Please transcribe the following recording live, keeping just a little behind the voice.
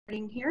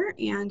Here,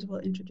 and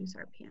we'll introduce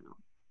our panel.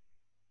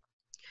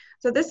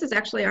 So this is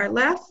actually our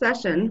last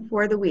session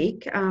for the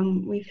week.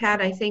 We've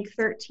had, I think,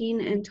 13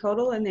 in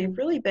total, and they've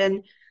really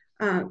been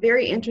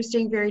very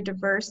interesting, very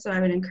diverse. So I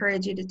would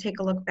encourage you to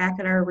take a look back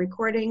at our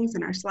recordings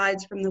and our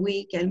slides from the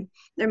week, and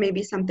there may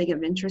be something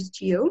of interest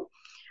to you.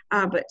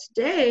 But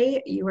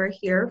today you are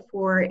here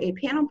for a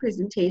panel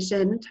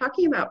presentation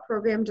talking about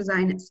program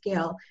design at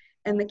scale.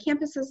 And the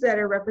campuses that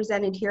are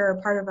represented here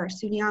are part of our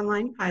SUNY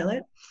Online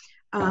pilot.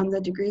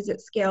 The Degrees at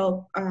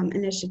Scale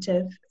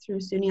initiative through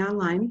SUNY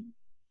Online.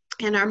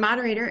 And our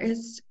moderator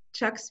is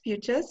Chuck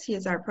Spuchis. He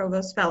is our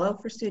Provost Fellow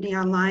for SUNY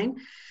Online.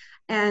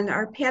 And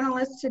our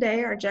panelists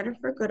today are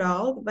Jennifer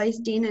Goodall, the Vice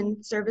Dean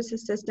and Service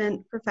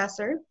Assistant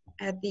Professor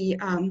at the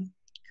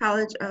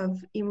College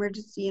of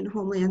Emergency and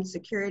Homeland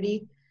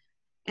Security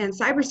and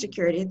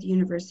Cybersecurity at the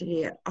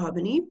University at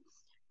Albany.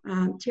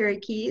 Terry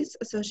Keyes,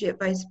 Associate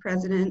Vice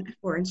President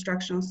for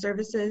Instructional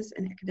Services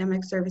and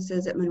Academic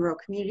Services at Monroe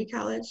Community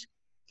College.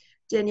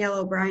 Danyelle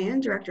O'Brien,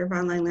 Director of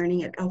Online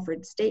Learning at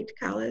Alfred State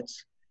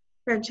College.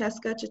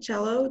 Francesca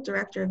Cichello,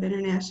 Director of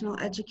International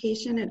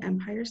Education at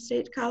Empire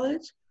State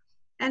College.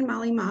 And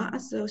Molly Mott,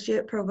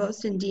 Associate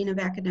Provost and Dean of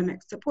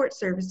Academic Support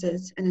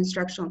Services and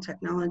Instructional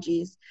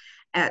Technologies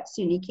at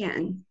SUNY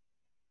Canton.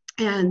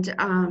 And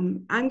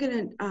I'm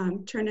going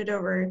to turn it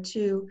over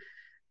to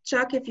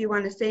Chuck if you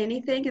want to say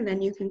anything, and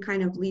then you can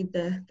kind of lead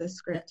the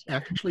script.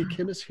 Actually,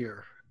 Kim is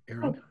here,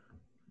 Erin. Oh.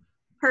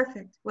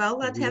 Perfect. Well,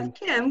 let's have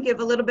Kim give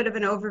a little bit of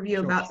an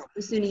overview about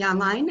the SUNY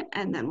Online,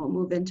 and then we'll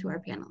move into our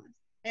panelists.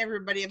 Hey,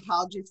 everybody.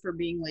 Apologies for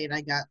being late.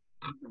 I got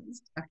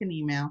stuck in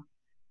email.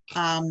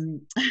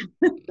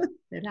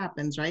 It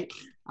happens, right?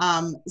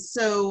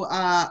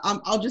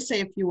 I'll just say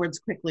a few words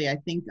quickly. I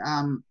think,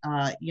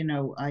 we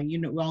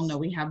all know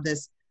we have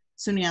this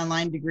SUNY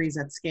Online Degrees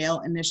at Scale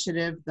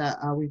initiative that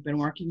we've been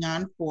working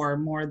on for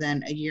more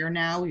than a year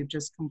now. We've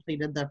just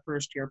completed the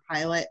first year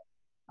pilot.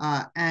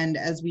 And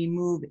as we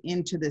move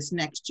into this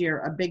next year,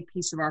 a big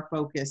piece of our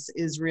focus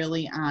is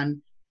really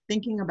on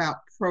thinking about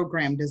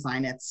program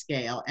design at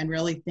scale and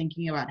really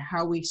thinking about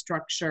how we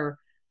structure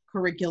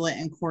curricula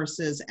and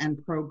courses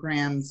and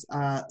programs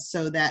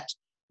so that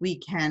we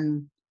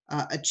can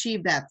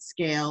achieve that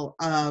scale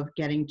of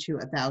getting to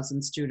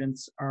 1,000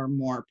 students or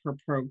more per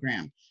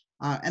program.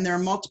 And there are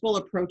multiple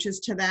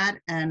approaches to that,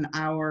 and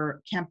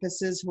our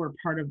campuses who are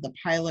part of the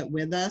pilot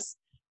with us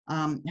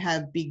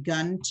have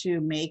begun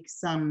to make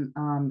some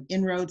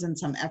inroads and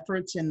some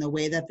efforts in the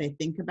way that they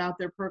think about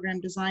their program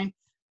design.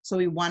 So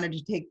we wanted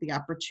to take the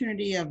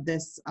opportunity of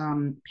this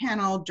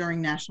panel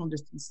during National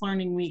Distance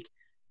Learning Week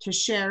to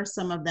share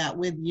some of that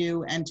with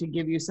you and to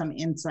give you some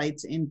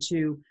insights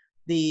into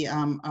the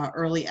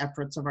early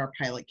efforts of our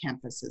pilot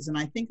campuses. And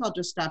I think I'll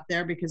just stop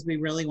there because we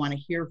really want to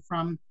hear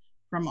from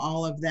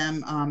all of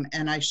them.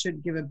 And I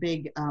should give a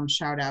big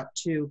shout out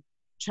to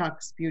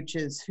Chuck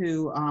Spuchis,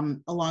 who,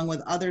 along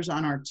with others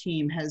on our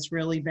team, has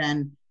really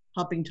been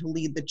helping to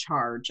lead the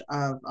charge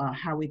of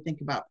how we think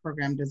about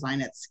program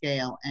design at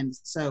scale. And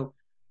so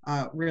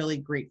really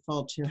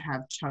grateful to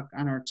have Chuck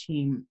on our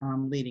team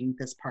leading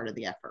this part of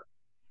the effort.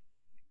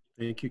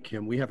 Thank you,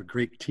 Kim. We have a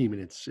great team,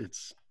 and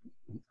it's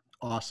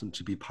awesome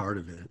to be part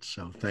of it.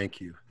 So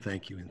thank you.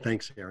 And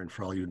thanks, Erin,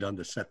 for all you've done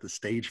to set the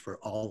stage for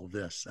all of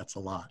this. That's a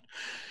lot.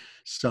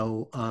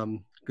 So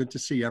good to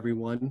see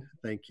everyone.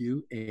 Thank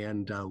you.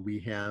 And we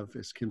have,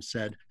 as Kim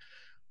said,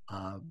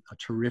 a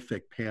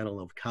terrific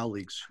panel of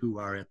colleagues who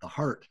are at the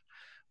heart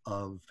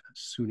of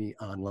SUNY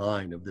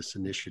Online, of this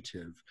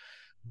initiative,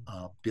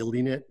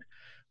 building it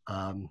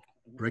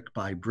brick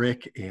by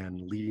brick and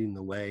leading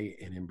the way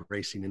and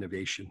embracing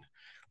innovation.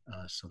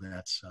 So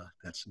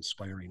that's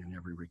inspiring in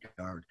every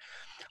regard.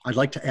 I'd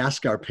like to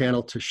ask our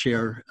panel to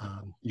share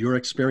your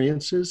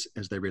experiences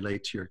as they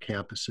relate to your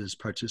campus's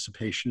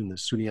participation in the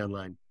SUNY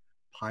Online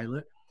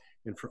pilot.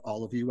 And for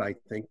all of you, I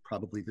think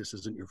probably this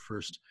isn't your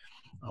first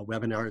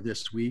webinar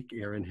this week.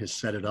 Erin has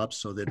set it up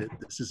so that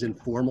this is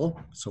informal.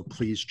 So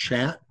please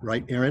chat,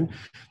 right, Erin?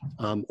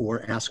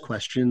 Or ask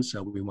questions.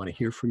 We want to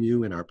hear from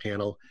you, and our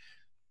panel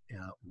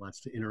wants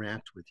to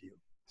interact with you.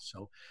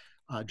 So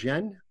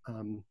Jen,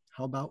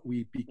 how about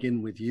we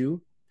begin with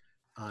you?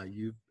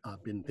 You've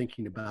been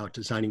thinking about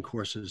designing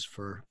courses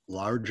for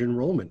large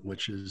enrollment,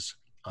 which is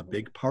a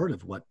big part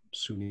of what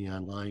SUNY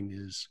Online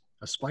is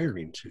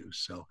aspiring to.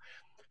 So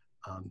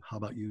how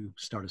about you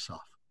start us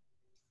off?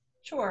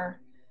 Sure.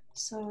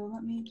 So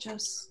let me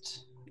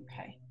just,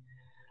 okay.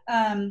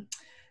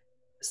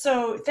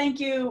 So thank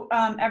you,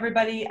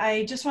 everybody.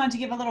 I just wanted to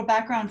give a little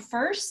background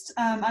first.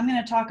 I'm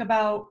going to talk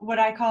about what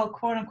I call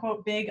quote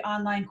unquote big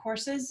online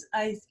courses.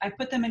 I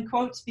put them in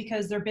quotes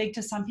because they're big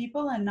to some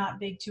people and not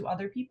big to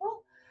other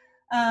people.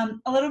 A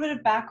little bit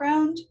of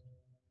background.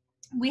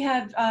 We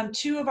have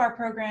two of our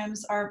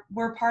programs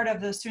were part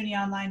of the SUNY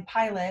Online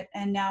pilot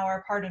and now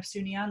are part of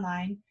SUNY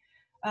Online,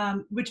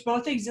 which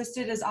both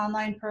existed as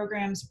online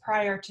programs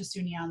prior to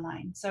SUNY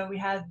Online. So we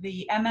had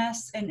the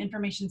MS in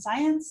Information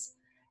Science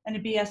and a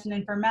BS in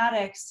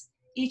Informatics.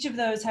 Each of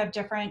those have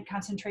different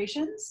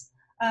concentrations,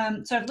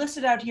 So I've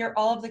listed out here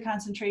all of the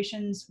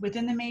concentrations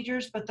within the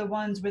majors, but the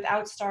ones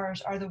without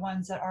stars are the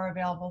ones that are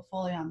available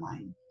fully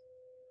online.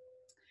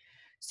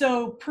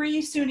 So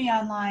pre-SUNY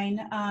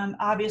Online,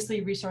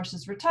 obviously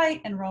resources were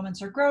tight,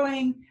 enrollments are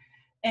growing,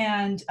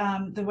 and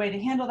the way to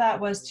handle that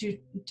was to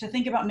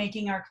think about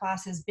making our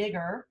classes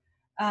bigger.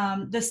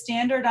 The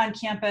standard on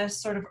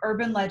campus, sort of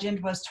urban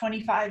legend, was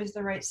 25 is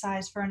the right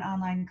size for an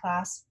online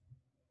class.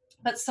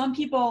 But some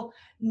people,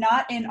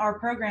 not in our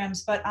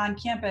programs, but on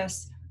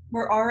campus,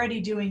 were already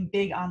doing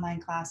big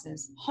online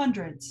classes.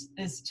 Hundreds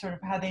is sort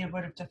of how they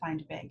would have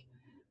defined big.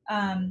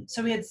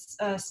 So we had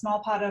a small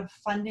pot of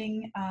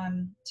funding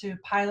to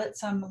pilot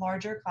some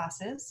larger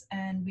classes,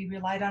 and we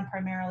relied on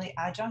primarily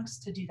adjuncts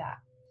to do that.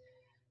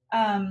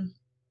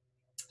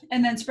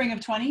 And then spring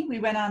of 20, we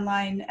went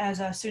online as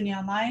a SUNY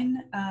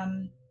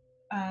Online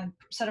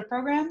set of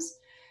programs.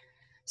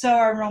 So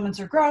our enrollments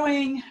are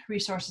growing,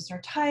 resources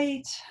are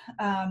tight.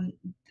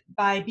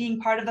 By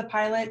being part of the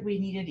pilot, we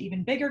needed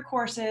even bigger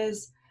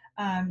courses.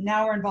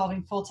 Now we're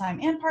involving full-time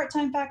and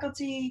part-time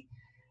faculty.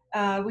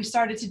 We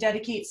started to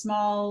dedicate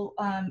small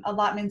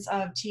allotments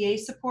of TA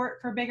support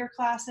for bigger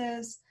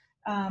classes.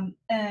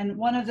 And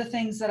one of the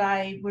things that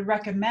I would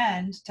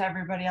recommend to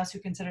everybody else who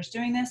considers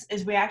doing this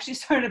is we actually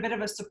started a bit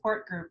of a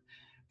support group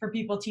for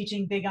people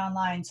teaching big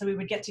online. So we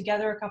would get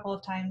together a couple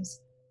of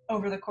times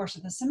over the course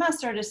of the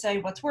semester to say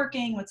what's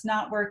working, what's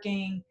not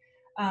working,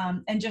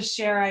 and just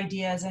share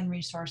ideas and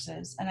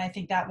resources. And I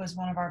think that was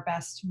one of our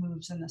best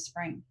moves in the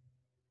spring.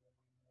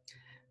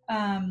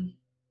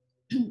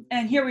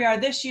 And here we are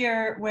this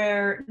year,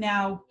 where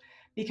now,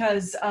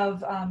 because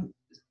of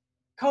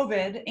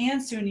COVID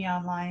and SUNY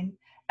Online,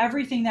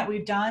 everything that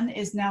we've done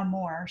is now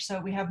more. So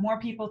we have more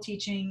people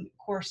teaching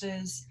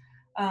courses,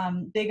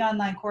 big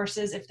online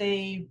courses if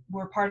they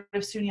were part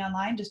of SUNY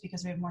Online, just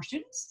because we have more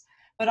students,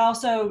 but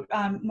also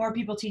more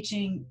people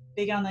teaching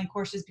big online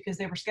courses because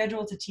they were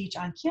scheduled to teach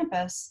on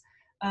campus.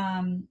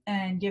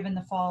 And given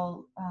the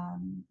fall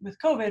with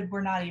COVID,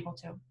 we're not able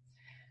to.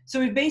 So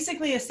we've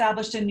basically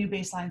established a new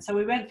baseline. So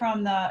we went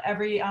from the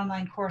every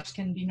online course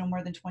can be no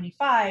more than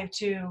 25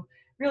 to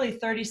really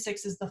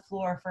 36 is the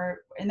floor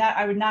for, and that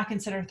I would not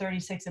consider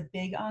 36 a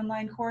big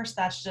online course.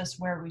 That's just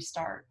where we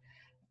start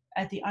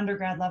at the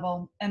undergrad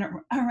level, and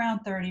around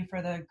 30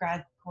 for the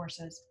grad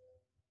courses.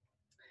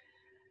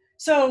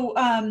 So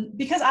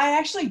because I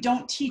actually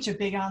don't teach a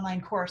big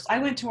online course, I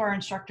went to our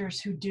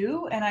instructors who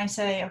do, and I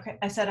say, okay,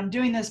 I said, I'm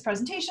doing this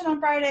presentation on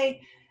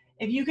Friday.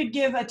 If you could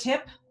give a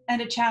tip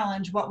and a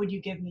challenge, what would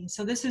you give me?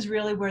 So this is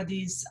really where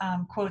these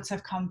quotes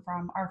have come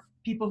from, are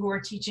people who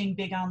are teaching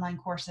big online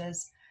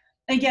courses.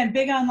 Again,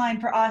 big online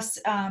for us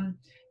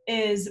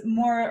is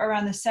more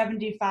around the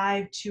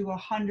 75 to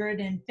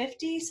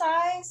 150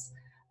 size.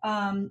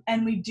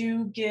 And we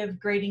do give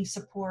grading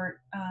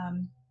support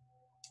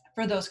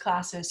for those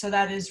classes. So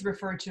that is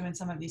referred to in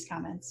some of these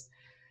comments.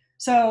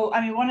 So,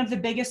 I mean, one of the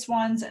biggest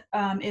ones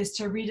is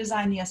to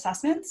redesign the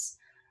assessments.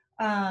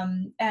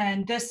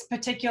 And this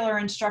particular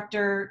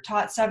instructor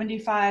taught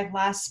 75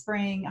 last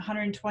spring,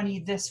 120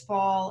 this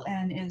fall,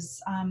 and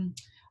is,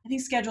 I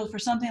think, scheduled for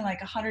something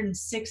like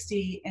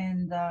 160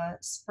 in the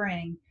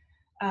spring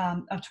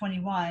of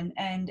 21.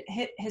 And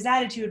his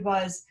attitude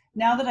was,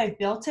 now that I've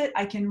built it,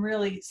 I can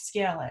really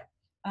scale it.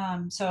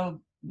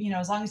 So, you know,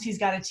 as long as he's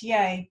got a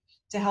TA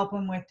to help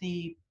him with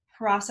the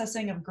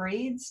processing of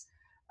grades,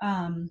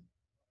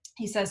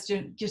 he says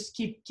to just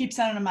keep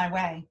sending them my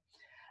way.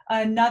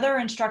 Another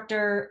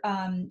instructor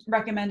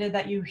recommended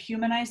that you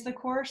humanize the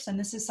course, and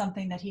this is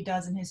something that he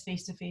does in his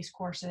face-to-face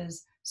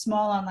courses,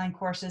 small online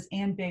courses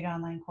and big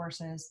online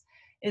courses,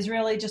 is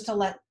really just to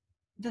let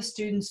the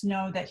students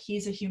know that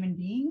he's a human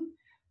being.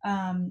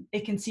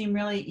 It can seem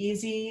really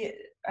easy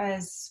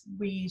as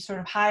we sort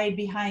of hide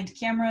behind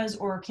cameras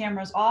or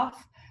cameras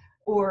off,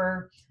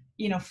 or,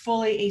 you know,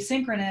 fully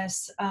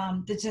asynchronous,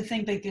 to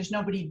think that there's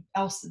nobody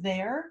else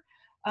there.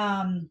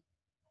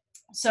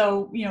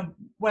 So, you know,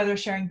 whether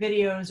sharing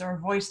videos or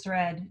voice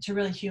thread, to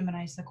really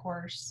humanize the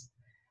course.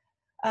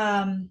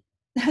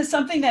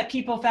 Something that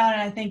people found,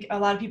 and I think a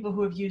lot of people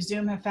who have used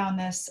Zoom have found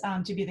this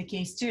to be the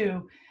case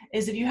too,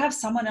 is if you have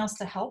someone else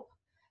to help.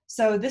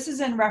 So this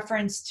is in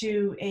reference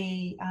to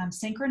a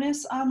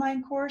synchronous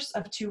online course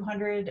of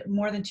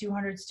more than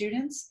 200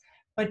 students,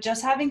 but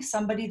just having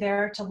somebody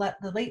there to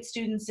let the late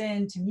students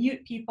in, to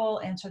mute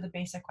people, answer the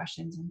basic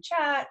questions in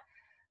chat.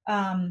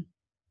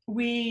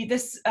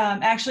 This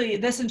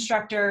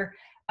instructor,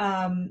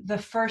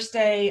 the first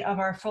day of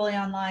our fully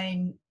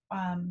online,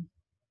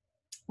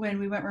 when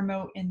we went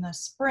remote in the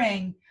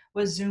spring,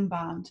 was Zoom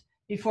bombed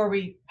before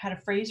we had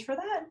a phrase for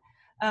that.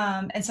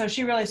 And so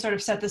she really sort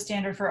of set the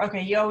standard for,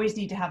 okay, you always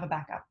need to have a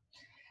backup.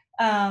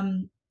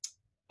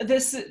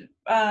 This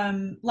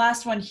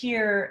last one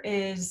here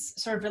is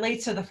sort of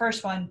relates to the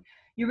first one.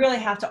 You really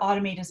have to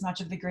automate as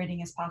much of the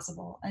grading as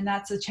possible. And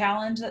that's a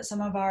challenge that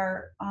some of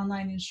our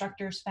online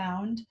instructors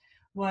found,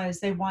 was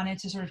they wanted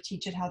to sort of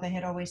teach it how they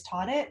had always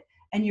taught it.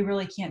 And you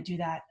really can't do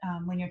that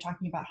when you're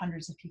talking about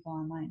hundreds of people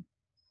online.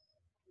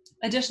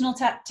 Additional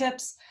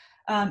tips,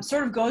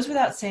 sort of goes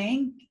without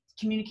saying,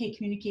 communicate,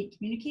 communicate,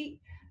 communicate.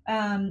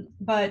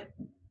 but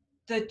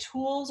the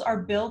tools are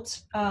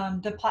built,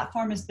 the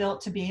platform is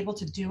built to be able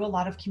to do a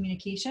lot of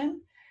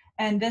communication.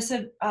 And this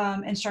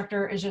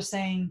instructor is just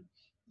saying,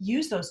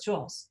 use those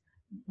tools,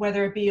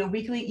 whether it be a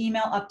weekly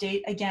email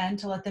update, again,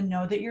 to let them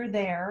know that you're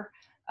there,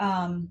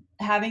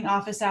 having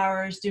office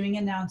hours, doing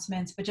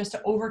announcements, but just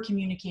to over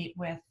communicate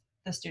with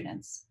the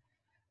students.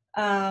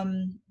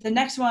 The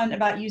next one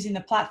about using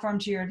the platform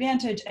to your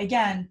advantage,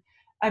 again,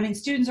 I mean,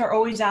 students are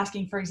always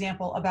asking, for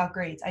example, about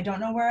grades. I don't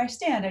know where I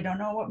stand. I don't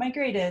know what my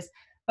grade is.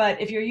 But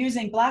if you're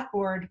using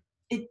Blackboard,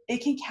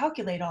 it can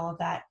calculate all of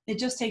that. It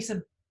just takes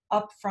an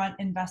upfront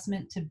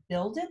investment to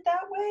build it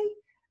that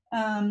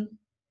way.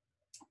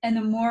 And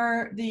the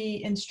more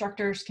the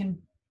instructors can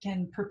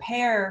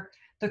prepare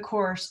the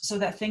course so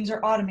that things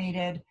are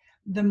automated,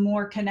 the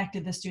more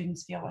connected the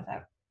students feel with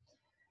it.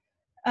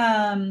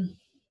 And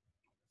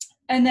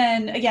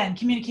then again,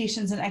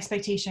 communications and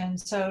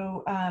expectations.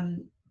 So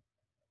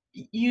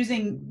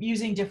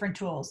using different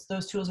tools,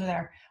 those tools are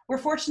there. We're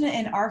fortunate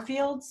in our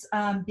fields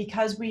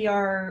because we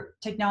are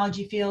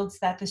technology fields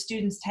that the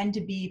students tend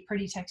to be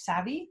pretty tech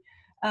savvy,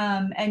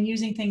 and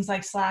using things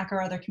like Slack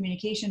or other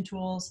communication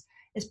tools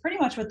is pretty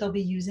much what they'll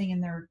be using in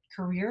their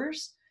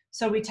careers.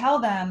 So we tell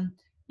them,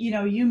 you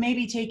know, you may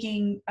be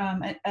taking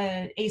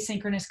an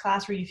asynchronous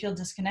class where you feel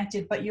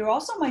disconnected, but you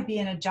also might be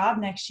in a job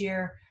next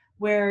year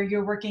where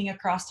you're working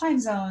across time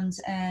zones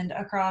and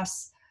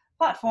across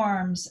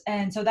platforms.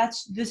 And so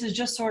this is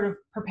just sort of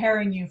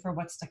preparing you for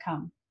what's to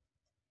come.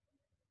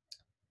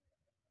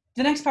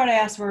 The next part I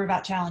asked were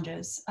about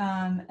challenges.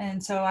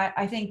 And so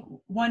I think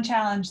one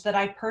challenge that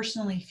I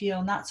personally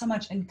feel, not so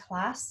much in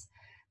class,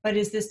 but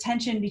is this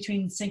tension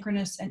between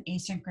synchronous and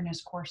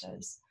asynchronous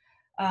courses.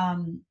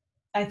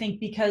 I think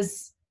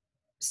because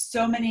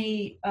so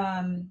many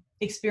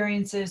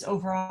experiences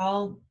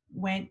overall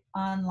went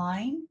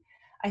online,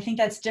 I think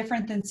that's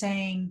different than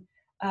saying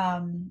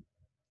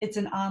it's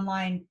an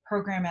online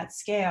program at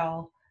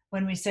scale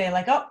when we say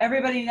like, oh,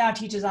 everybody now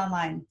teaches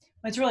online.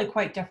 It's really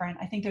quite different.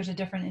 I think there's a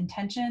different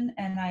intention,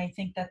 and I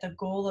think that the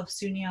goal of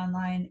SUNY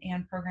Online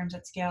and programs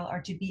at scale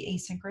are to be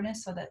asynchronous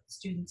so that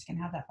students can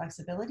have that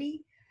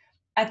flexibility.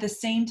 At the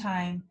same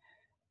time,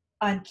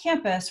 on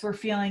campus, we're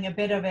feeling a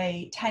bit of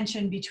a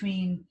tension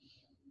between,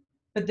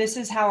 but this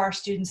is how our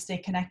students stay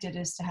connected,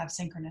 is to have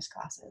synchronous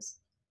classes.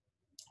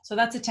 So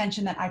that's a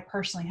tension that I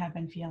personally have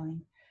been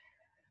feeling.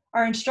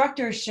 Our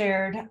instructors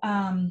shared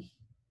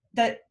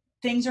that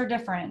things are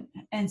different.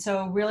 And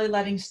so really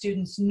letting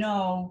students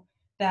know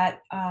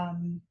that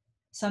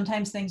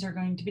sometimes things are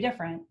going to be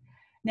different.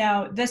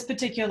 Now, this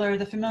particular,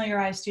 the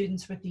familiarize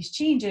students with these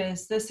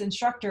changes, this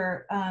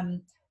instructor,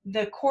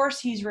 the course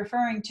he's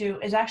referring to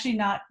is actually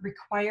not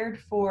required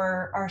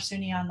for our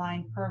SUNY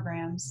Online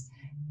programs.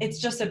 It's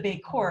just a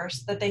big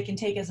course that they can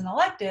take as an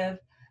elective,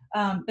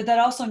 but that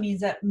also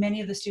means that many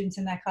of the students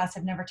in that class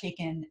have never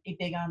taken a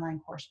big online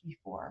course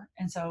before.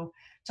 And so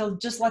to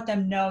just let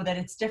them know that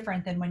it's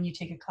different than when you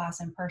take a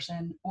class in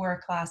person or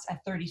a class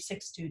at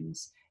 36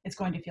 students, it's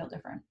going to feel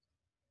different.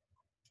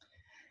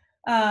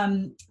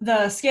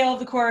 The scale of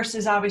the course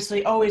is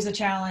obviously always a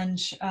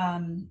challenge.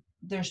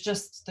 There's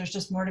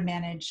just more to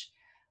manage.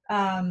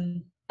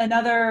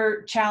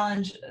 Another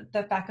challenge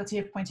that faculty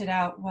have pointed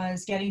out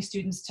was getting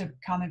students to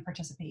come and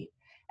participate,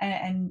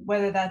 and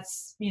whether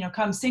that's, you know,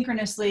 come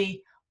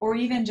synchronously or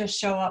even just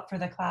show up for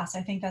the class.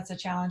 I think that's a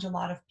challenge a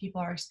lot of people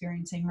are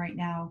experiencing right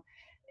now,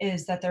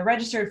 is that they're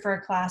registered for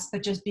a class,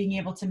 but just being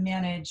able to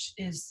manage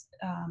is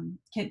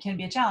can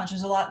be a challenge.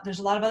 There's a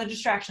lot of other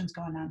distractions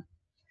going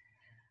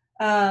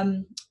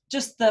on.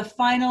 Just the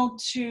final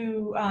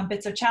two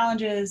bits of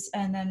challenges,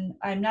 and then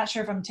I'm not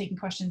sure if I'm taking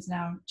questions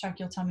now. Chuck,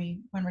 you'll tell me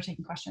when we're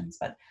taking questions.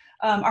 But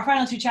our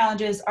final two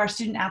challenges are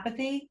student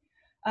apathy.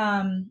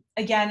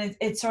 Again,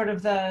 it's sort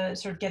of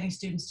getting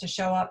students to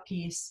show up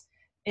piece,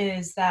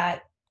 is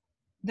that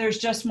there's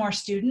just more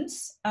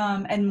students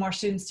and more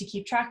students to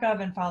keep track of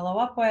and follow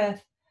up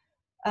with.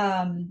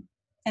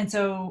 And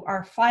so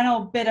our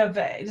final bit of,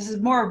 this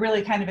is more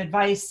really kind of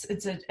advice,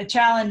 it's a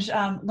challenge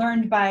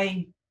learned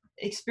by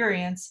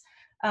experience,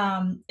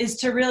 is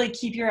to really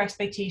keep your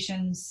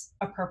expectations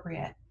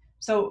appropriate.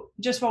 So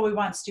just while we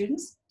want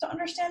students to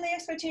understand the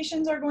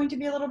expectations are going to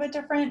be a little bit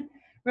different,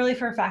 really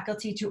for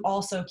faculty to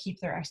also keep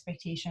their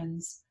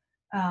expectations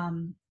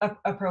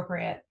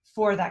appropriate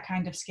for that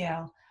kind of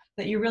scale,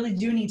 that you really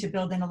do need to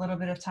build in a little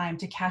bit of time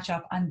to catch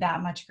up on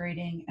that much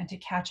grading and to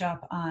catch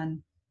up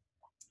on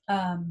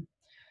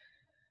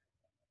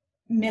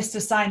missed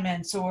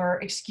assignments or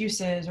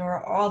excuses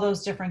or all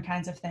those different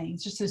kinds of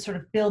things, just to sort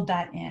of build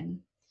that in.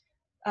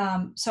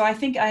 So I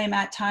think I am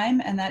at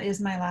time, and that is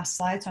my last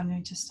slide, so I'm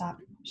going to stop.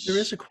 There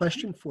is a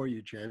question for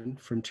you, Jen,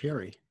 from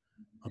Terry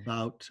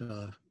about,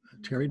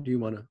 Terry, do you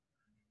want to?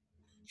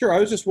 Sure, I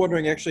was just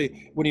wondering,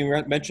 actually, when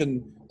you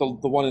mentioned the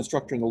one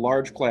instructor in the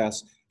large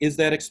class, is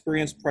that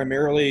experience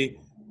primarily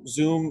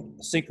Zoom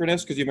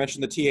synchronous, because you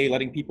mentioned the TA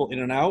letting people in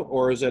and out,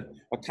 or is it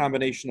a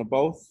combination of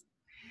both?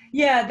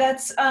 Yeah,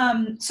 that's,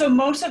 so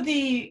most of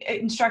the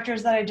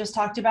instructors that I just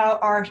talked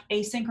about are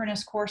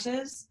asynchronous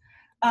courses.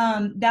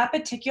 That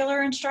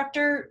particular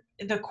instructor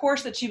the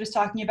course that she was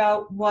talking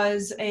about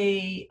was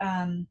a,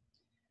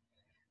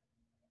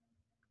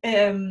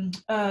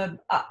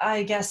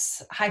 I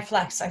guess high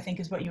flex, I think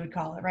is what you would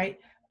call it, right?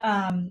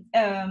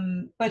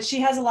 But she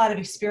has a lot of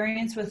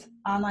experience with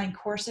online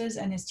courses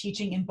and is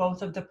teaching in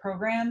both of the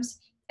programs.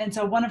 And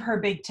so one of her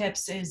big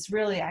tips is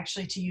really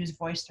actually to use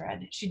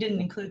VoiceThread. She didn't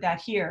include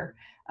that here,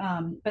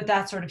 but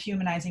that sort of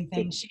humanizing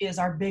thing, she is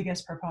our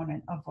biggest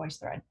proponent of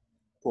VoiceThread.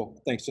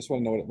 Cool, thanks. Just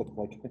want to know what it looked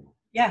like.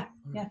 Yeah,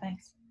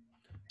 thanks.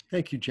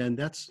 Thank you, Jen.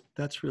 That's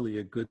really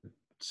a good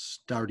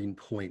starting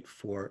point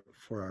for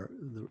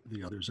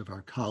the others of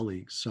our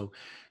colleagues. So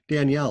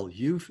Danyelle,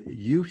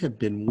 you have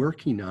been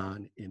working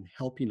on in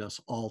helping us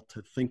all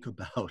to think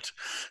about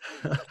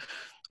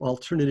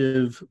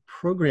alternative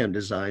program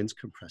designs,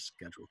 compressed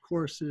schedule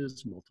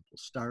courses, multiple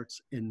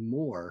starts, and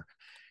more.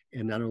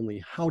 And not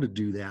only how to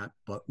do that,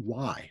 but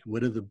why.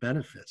 What are the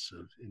benefits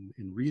of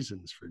and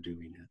reasons for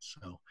doing it?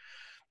 So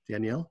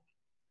Danyelle?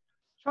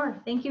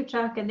 Sure. Thank you,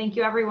 Chuck, and thank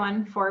you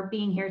everyone for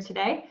being here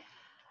today.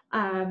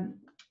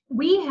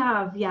 We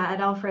have,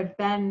 at Alfred,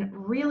 been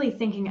really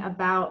thinking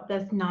about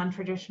this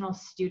non-traditional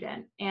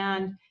student.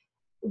 And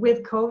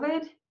with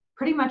COVID,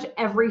 pretty much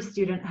every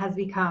student has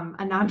become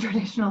a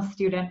non-traditional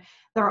student.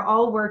 They're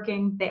all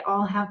working, they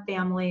all have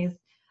families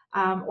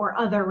or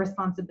other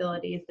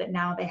responsibilities that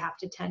now they have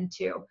to tend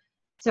to.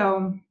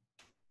 So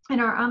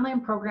in our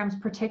online programs,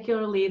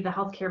 particularly the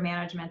healthcare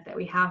management that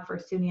we have for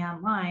SUNY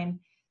Online,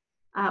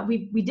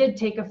 we did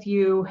take a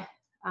few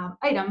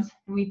items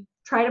and we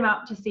tried them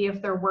out to see if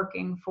they're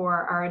working for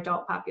our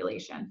adult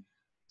population.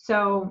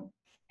 So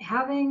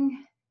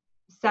having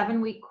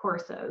 7-week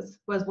courses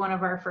was one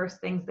of our first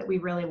things that we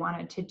really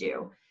wanted to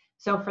do.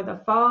 So for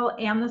the fall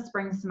and the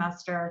spring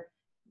semester,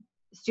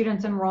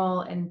 students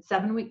enroll in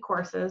 7-week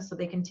courses, so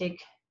they can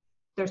take,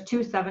 there's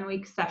 2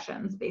 7-week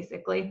sessions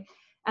basically.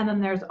 And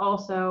then there's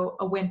also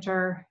a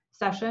winter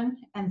session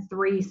and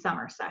 3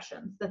 summer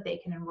sessions that they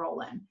can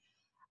enroll in.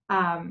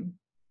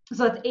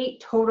 So that's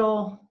 8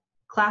 total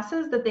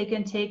classes that they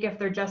can take if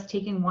they're just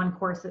taking 1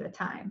 course at a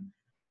time,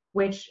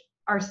 which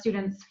our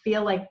students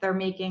feel like they're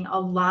making a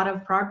lot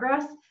of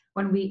progress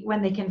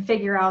when they can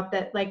figure out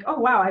that, like, oh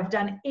wow, I've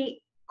done 8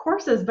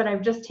 courses, but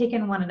I've just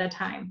taken 1 at a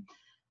time.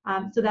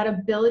 So that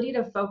ability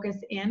to focus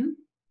in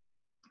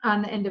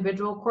on the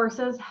individual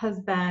courses has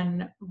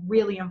been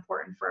really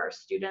important for our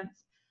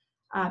students,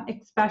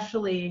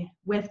 especially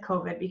with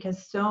COVID,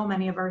 because so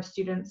many of our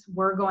students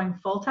were going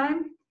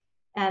full-time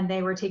and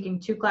they were taking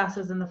 2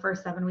 classes in the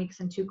first 7 weeks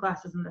and 2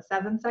 classes in the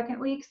 7 second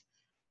weeks.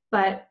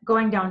 But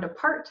going down to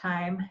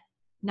part-time,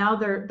 now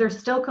they're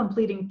still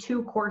completing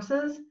 2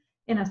 courses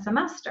in a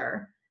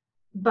semester,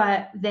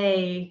 but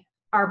they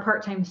are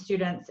part-time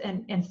students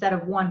instead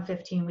of 1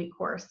 15-week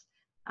course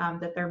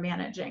that they're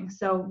managing.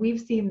 So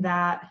we've seen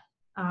that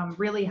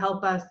really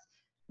help us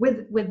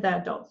with the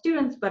adult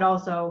students, but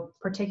also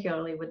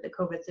particularly with the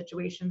COVID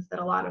situations that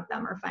a lot of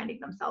them are finding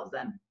themselves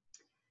in.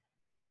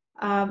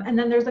 And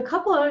then there's a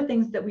couple other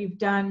things that we've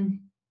done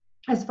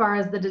as far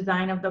as the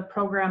design of the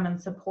program and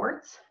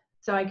supports.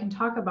 So I can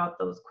talk about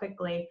those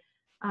quickly.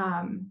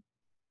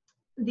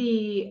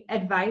 The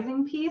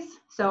advising piece.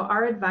 So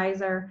our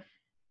advisor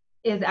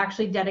is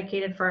actually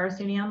dedicated for our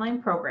SUNY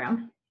Online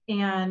program,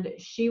 and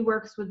she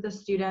works with the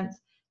students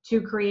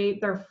to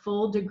create their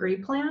full degree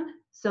plan.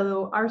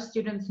 So our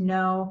students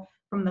know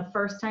from the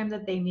first time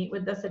that they meet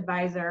with this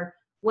advisor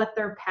what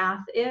their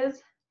path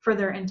is for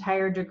their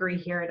entire degree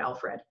here at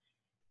Alfred.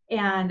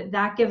 And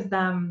that gives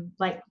them,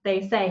 like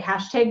they say,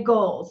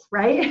 #goals,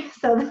 right?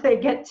 So that they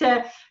get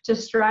to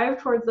strive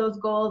towards those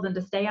goals and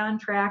to stay on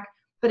track.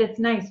 But it's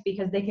nice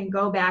because they can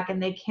go back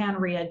and they can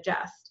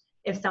readjust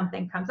if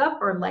something comes up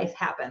or life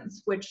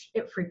happens, which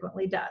it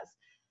frequently does.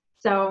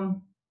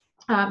 So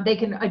they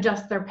can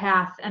adjust their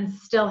path and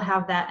still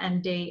have that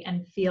end date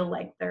and feel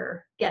like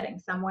they're getting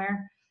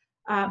somewhere.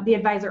 The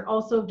advisor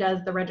also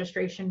does the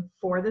registration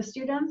for the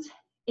students.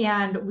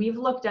 And we've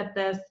looked at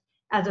this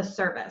as a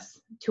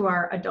service to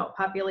our adult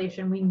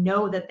population. We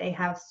know that they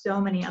have so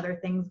many other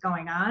things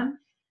going on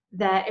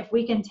that if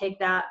we can take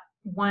that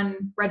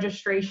one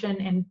registration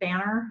and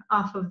banner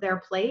off of their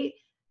plate,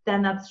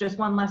 then that's just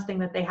one less thing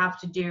that they have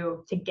to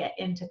do to get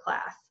into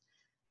class.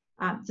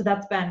 So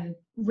that's been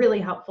really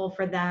helpful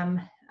for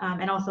them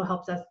and also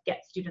helps us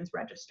get students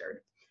registered.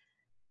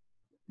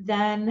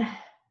 Then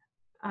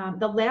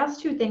the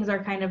last 2 things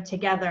are kind of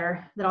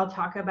together that I'll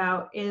talk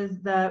about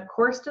is the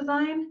course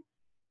design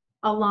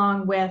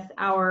along with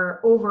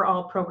our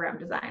overall program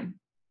design.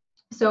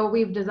 So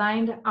we've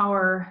designed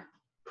our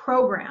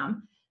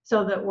program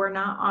so that we're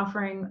not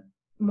offering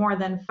more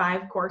than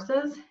 5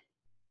 courses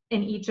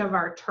in each of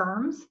our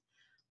terms,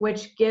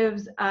 which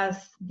gives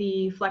us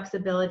the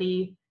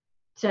flexibility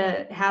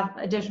to have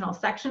additional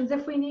sections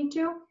if we need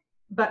to.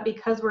 But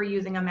because we're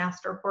using a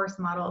master course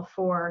model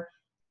for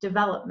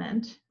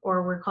development,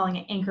 or we're calling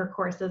it anchor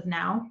courses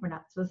now, we're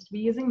not supposed to be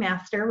using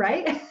master,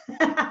 right?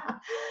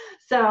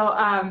 So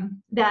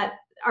that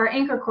our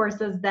anchor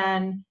courses,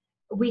 then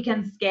we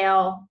can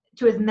scale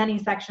to as many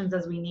sections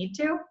as we need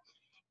to.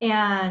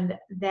 And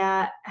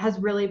that has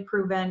really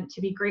proven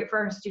to be great for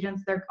our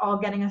students. They're all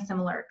getting a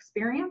similar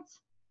experience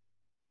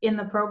in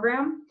the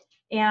program.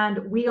 And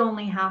we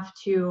only have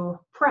to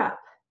prep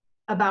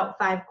about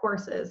 5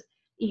 courses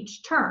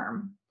each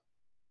term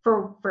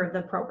for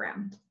the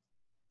program.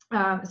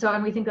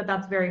 And we think that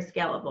that's very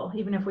scalable.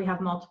 Even if we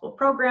have multiple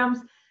programs,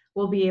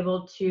 we'll be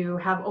able to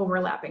have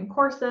overlapping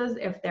courses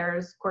if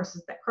there's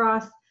courses that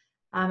cross,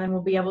 and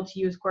we'll be able to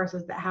use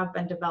courses that have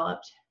been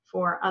developed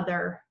for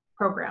other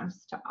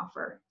programs to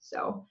offer.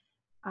 So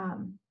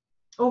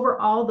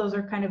overall, those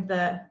are kind of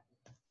the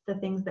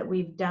things that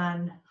we've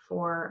done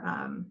for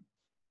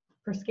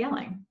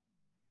scaling.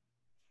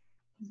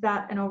 Is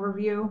that an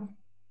overview?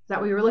 Is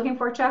that what you were looking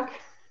for, Chuck?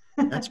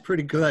 That's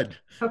pretty good.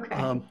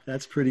 Okay.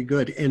 That's pretty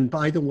good. And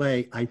by the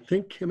way, I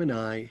think Kim and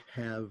I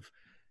have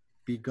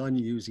begun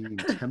using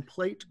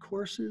template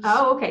courses.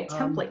 Oh, okay.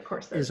 Template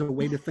courses is a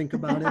way to think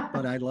about it,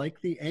 but I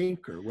like the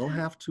anchor. We'll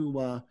have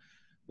to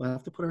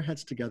put our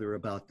heads together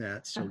about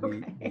that, so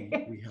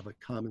okay. we have a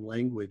common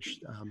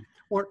language,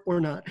 or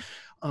not.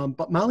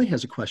 But Molly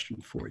has a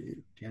question for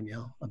you,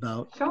 Danyelle,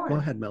 about. Sure. Go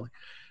ahead, Molly.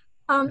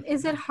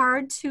 Is it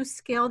hard to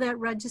scale that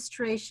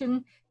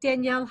registration?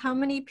 Danyelle, how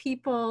many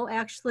people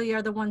actually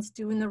are the ones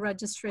doing the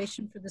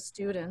registration for the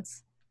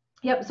students?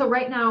 Yep, so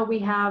right now we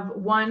have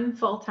one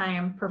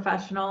full-time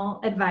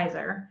professional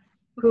advisor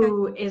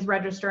who is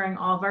registering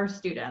all of our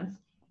students.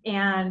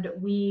 And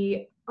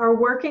we are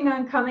working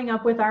on coming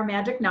up with our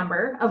magic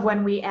number of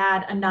when we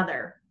add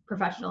another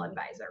professional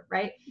advisor,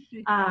 right?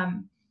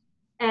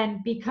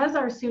 And because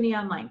our SUNY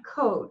Online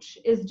coach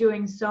is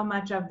doing so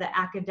much of the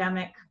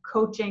academic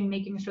coaching,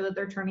 making sure that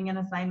they're turning in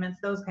assignments,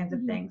 those kinds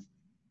of things,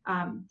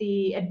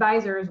 the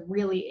advisor is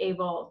really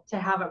able to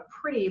have a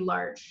pretty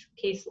large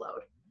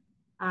caseload.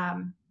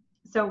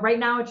 So right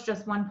now it's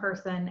just one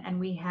person, and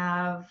we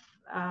have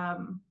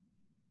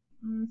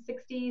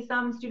 60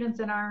 some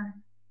students in our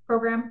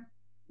program.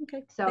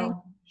 Okay.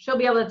 So she'll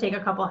be able to take a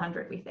couple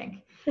hundred, we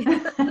think.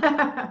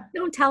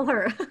 Don't tell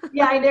her.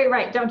 Yeah, I know,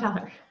 right. Don't tell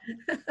her.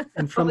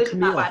 And from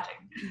Camille,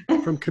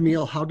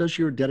 Camille, how does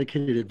your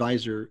dedicated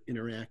advisor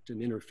interact and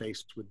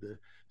interface with the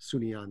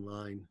SUNY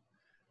Online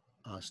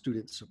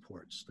student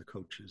supports, the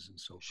coaches and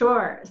so forth?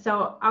 Sure.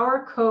 So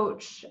our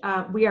coach,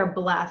 we are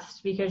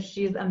blessed because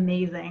she's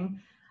amazing.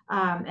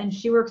 And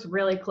she works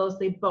really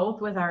closely both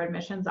with our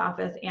admissions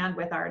office and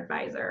with our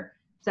advisor.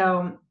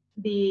 So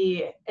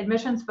the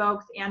admissions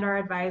folks and our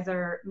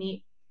advisor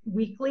meet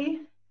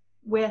weekly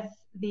with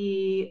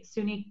the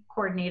SUNY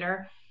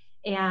coordinator,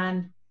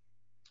 and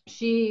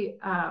she,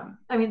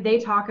 they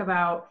talk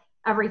about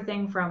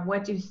everything from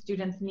what do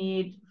students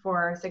need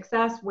for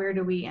success, where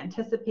do we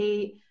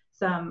anticipate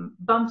some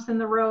bumps in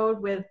the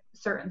road with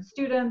certain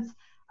students.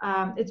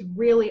 It's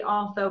really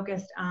all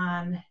focused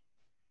on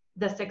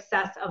the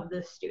success of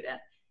the student,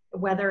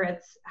 whether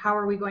it's how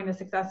are we going to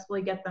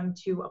successfully get them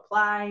to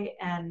apply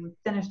and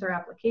finish their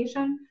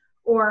application,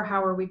 or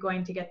how are we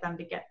going to get them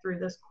to get through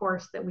this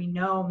course that we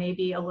know may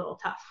be a little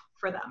tough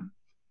for them.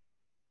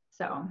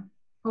 So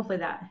hopefully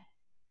that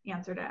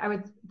answered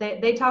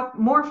it. They talk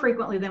more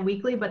frequently than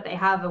weekly, but they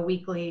have a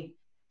weekly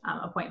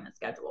appointment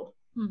scheduled.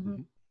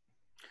 Mm-hmm.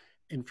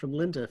 And from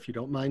Linda, if you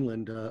don't mind,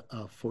 Linda,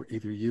 for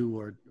either you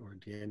or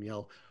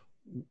Danyelle,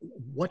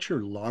 what's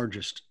your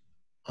largest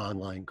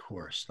online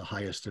course, the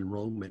highest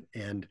enrollment,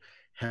 and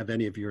have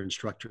any of your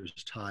instructors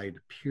tied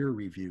peer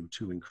review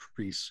to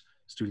increase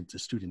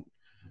student-to-student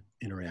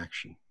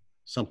interaction?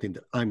 Something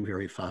that I'm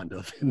very fond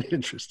of and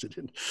interested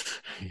in.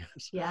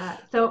 Yes. Yeah,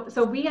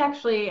 so we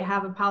actually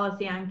have a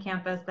policy on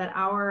campus that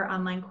our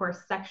online course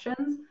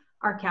sections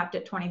are capped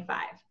at 25.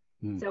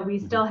 So we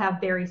still have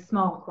very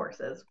small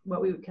courses,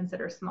 what we would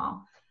consider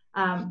small.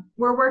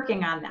 We're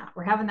working on that.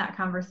 We're having that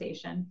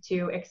conversation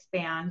to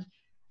expand.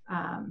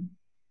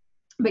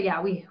 But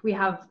yeah, we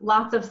have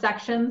lots of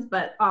sections,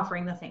 but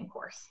offering the same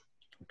course.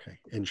 Okay,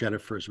 and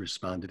Jennifer's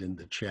responded in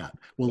the chat.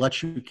 We'll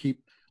let you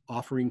keep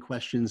offering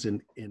questions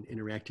and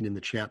interacting in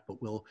the chat,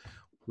 but we'll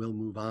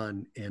move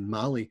on. And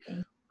Molly,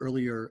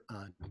 earlier,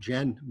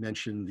 Jen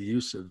mentioned the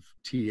use of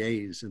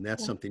TAs, and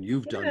that's something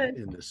you've done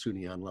in the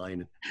SUNY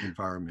Online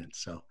environment.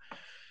 So,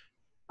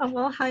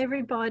 well, hi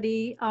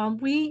everybody.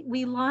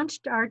 We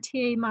launched our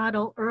TA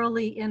model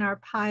early in our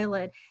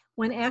pilot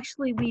when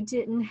actually we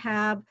didn't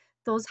have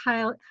those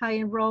high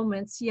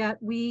enrollments yet.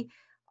 We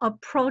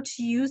approached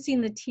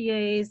using the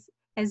TAs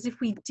as if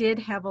we did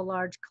have a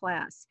large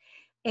class.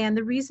 And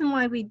the reason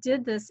why we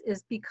did this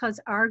is because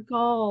our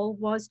goal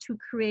was to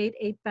create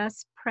a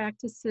best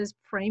practices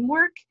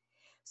framework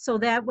so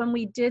that when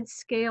we did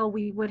scale,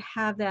 we would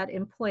have that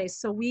in place.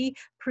 So we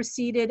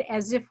proceeded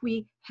as if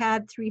we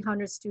had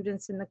 300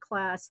 students in the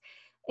class.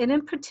 And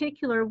in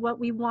particular, what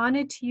we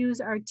wanted to use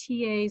our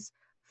TAs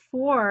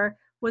for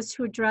was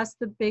to address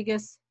the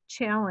biggest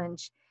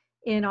challenge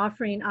in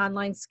offering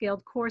online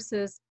scaled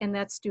courses, and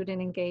that's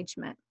student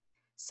engagement.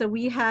 So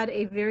we had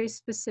a very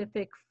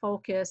specific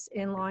focus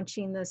in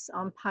launching this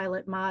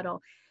pilot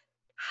model.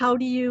 How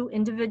do you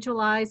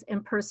individualize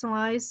and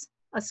personalize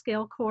a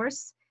scale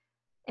course?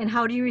 And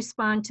how do you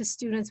respond to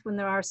students when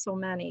there are so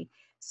many?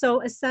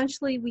 So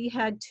essentially we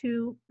had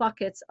two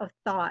buckets of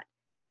thought: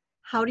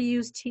 how to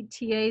use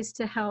TAs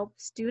to help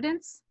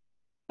students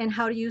and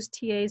how to use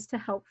TAs to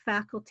help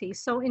faculty.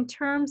 So in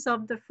terms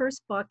of the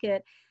first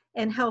bucket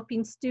and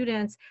helping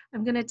students,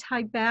 I'm going to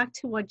tie back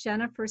to what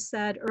Jennifer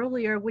said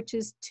earlier, which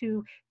is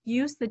to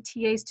use the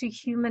TAs to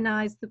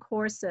humanize the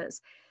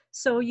courses.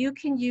 So you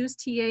can use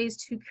TAs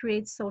to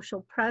create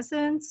social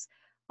presence.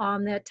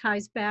 That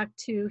ties back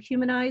to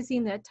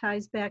humanizing, that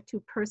ties back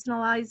to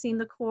personalizing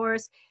the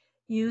course.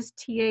 Use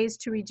TAs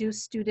to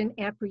reduce student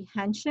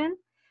apprehension.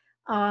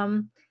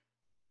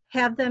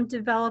 Have them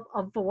develop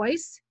a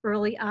voice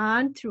early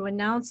on through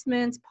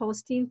announcements,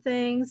 posting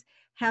things.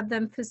 Have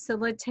them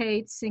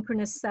facilitate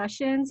synchronous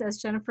sessions.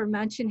 As Jennifer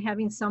mentioned,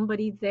 having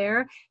somebody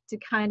there to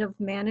kind of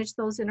manage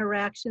those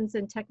interactions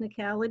and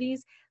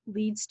technicalities,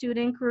 lead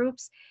student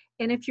groups.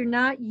 And if you're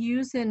not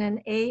using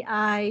an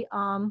AI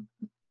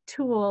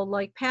tool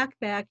like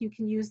Packback, you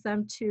can use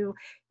them to,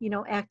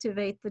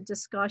 activate the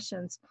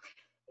discussions.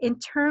 In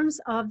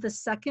terms of the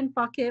second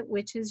bucket,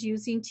 which is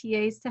using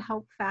TAs to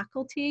help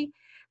faculty,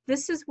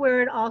 this is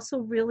where it also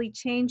really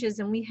changes,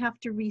 and we have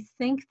to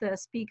rethink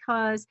this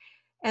because,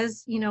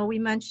 as we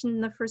mentioned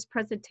in the first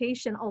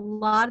presentation, a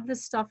lot of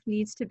this stuff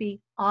needs to be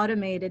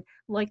automated,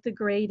 like the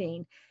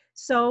grading.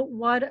 So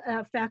what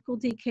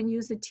faculty can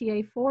use a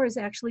TA for is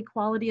actually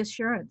quality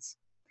assurance.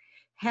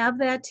 Have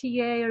that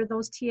TA or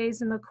those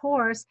TAs in the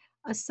course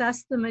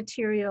assess the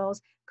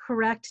materials,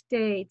 correct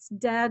dates,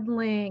 dead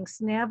links,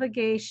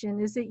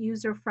 navigation, is it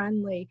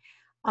user-friendly?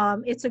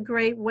 It's a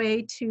great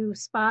way to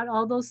spot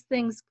all those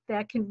things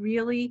that can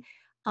really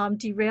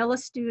derail a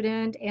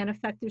student and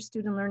affect their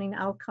student learning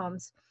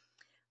outcomes.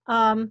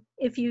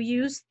 If you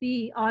use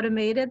the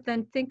automated,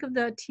 then think of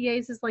the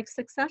TAs as like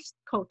success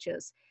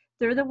coaches.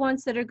 They're the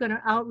ones that are going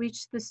to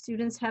outreach the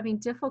students having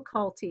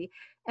difficulty.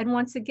 And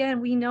once again,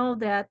 we know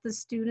that the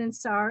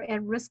students are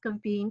at risk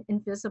of being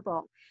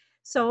invisible.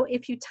 So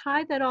if you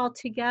tie that all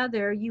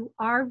together, you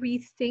are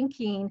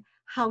rethinking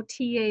how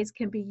TAs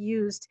can be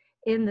used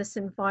in this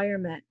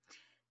environment.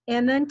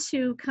 And then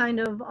to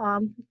kind of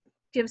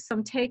give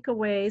some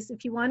takeaways,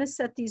 if you want to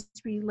set these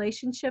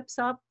relationships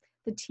up,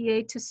 the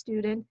TA to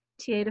student,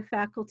 TA to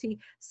faculty,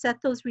 set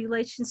those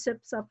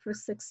relationships up for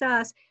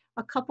success,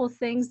 a couple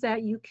things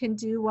that you can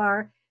do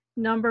are,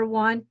 number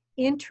one,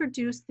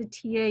 introduce the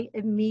TA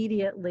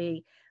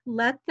immediately.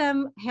 Let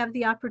them have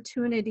the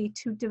opportunity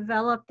to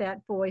develop that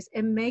voice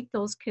and make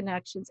those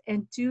connections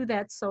and do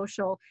that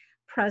social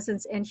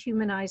presence and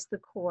humanize the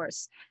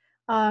course.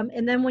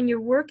 And then when you're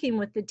working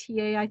with the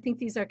TA, I think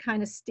these are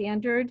kind of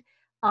standard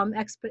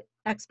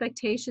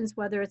expectations,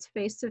 whether it's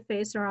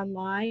face-to-face or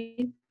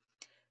online.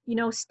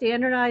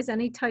 Standardize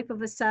any type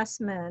of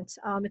assessment.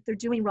 If they're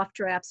doing rough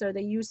drafts, are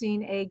they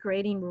using a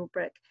grading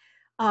rubric?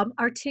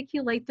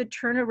 Articulate the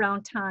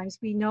turnaround times.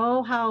 We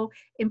know how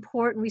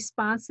important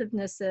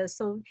responsiveness is,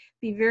 so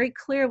be very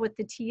clear with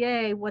the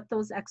TA what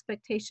those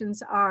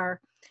expectations are.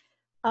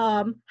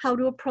 How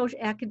to approach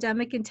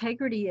academic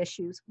integrity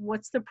issues.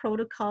 What's the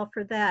protocol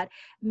for that?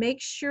 Make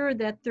sure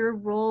that their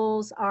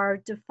roles are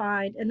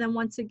defined. And then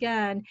once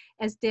again,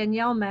 as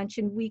Danyelle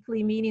mentioned,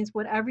 weekly meetings,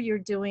 whatever you're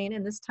doing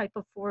in this type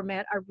of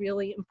format, are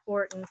really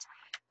important.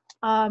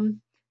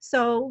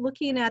 So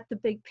looking at the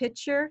big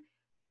picture,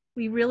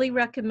 we really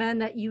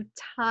recommend that you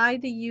tie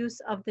the use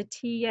of the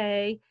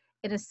TA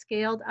in a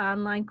scaled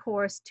online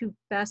course to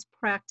best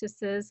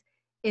practices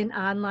in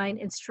online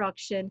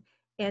instruction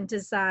and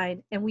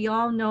design. And we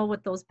all know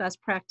what those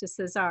best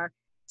practices are: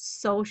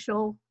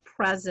 social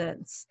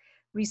presence,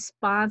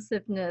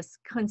 responsiveness,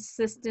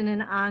 consistent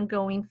and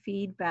ongoing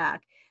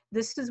feedback.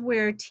 This is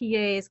where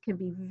TAs can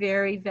be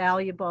very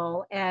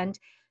valuable. And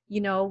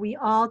we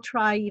all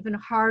try even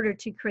harder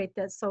to create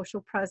that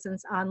social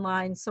presence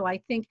online. So I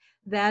think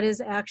that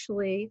is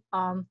actually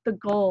the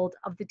gold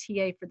of the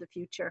TA for the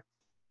future.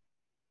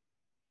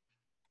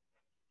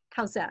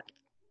 How's that?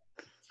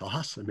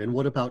 Awesome. And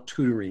what about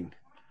tutoring?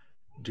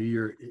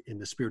 In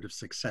the spirit of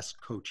success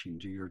coaching,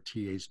 do your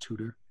TAs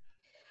tutor?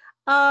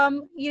 I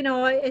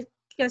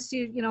guess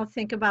you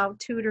think about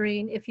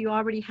tutoring. If you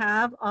already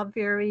have a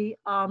very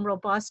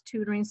robust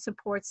tutoring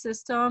support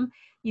system,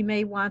 you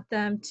may want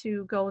them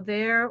to go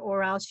there,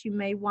 or else you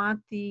may want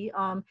the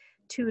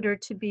tutor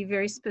to be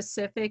very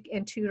specific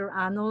and tutor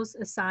on those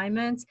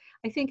assignments.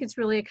 I think it's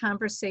really a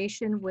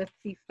conversation with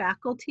the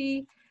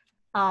faculty,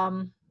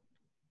 how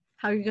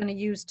you're going to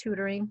use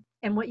tutoring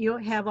and what you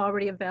have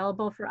already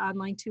available for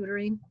online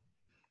tutoring.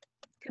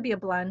 Could be a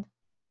blend.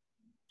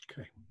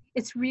 Okay.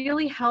 It's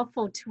really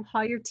helpful to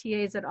hire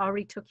TAs that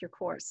already took your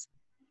course,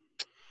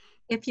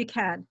 if you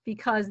can,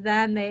 because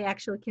then they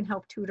actually can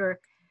help tutor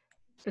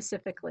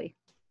specifically.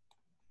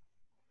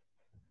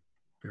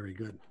 Very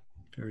good.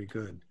 Very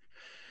good.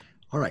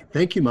 All right.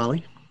 Thank you,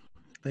 Molly.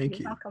 Thank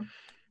you. You're welcome.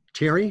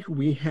 Terry,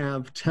 we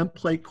have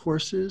template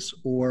courses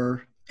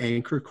or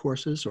anchor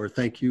courses, or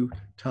thank you,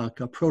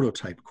 Tonka,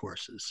 prototype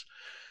courses.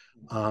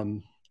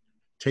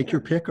 Take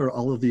your pick or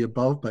all of the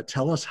above, but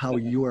tell us how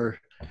you are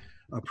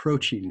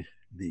approaching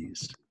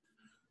these.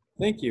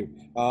 Thank you.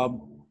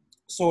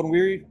 So when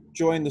we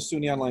joined the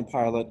SUNY Online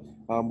pilot,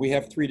 we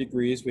have 3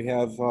 degrees. We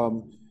have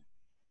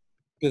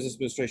business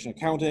administration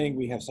accounting,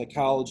 we have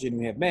psychology, and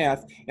we have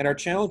math. And our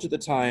challenge at the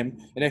time,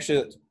 and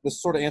actually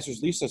this sort of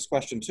answers Lisa's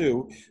question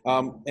too,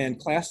 and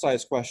class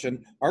size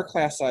question, our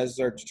class sizes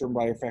are determined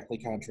by our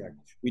faculty contract.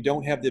 We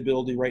don't have the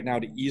ability right now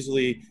to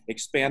easily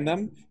expand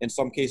them. In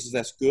some cases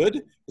that's good,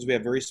 because we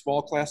have very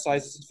small class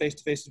sizes in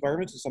face-to-face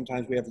environments, and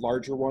sometimes we have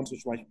larger ones,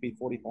 which might be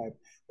 45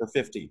 or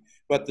 50.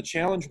 But the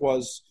challenge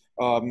was,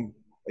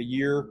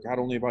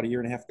 only about a year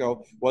and a half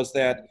ago, was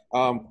that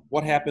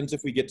what happens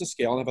if we get to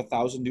scale and have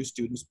 1,000 new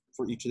students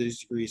for each of these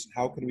degrees?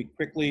 How can we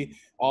quickly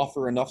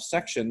offer enough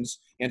sections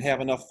and have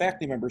enough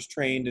faculty members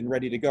trained and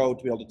ready to go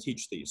to be able to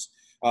teach these?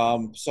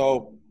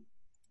 So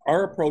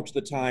our approach at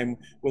the time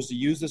was to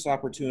use this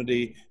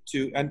opportunity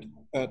to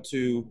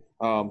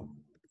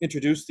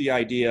introduce the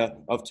idea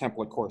of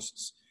template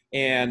courses.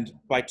 And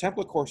by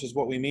template courses,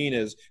 what we mean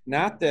is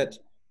not that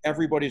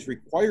everybody's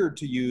required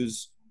to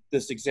use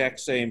this exact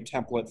same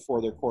template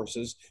for their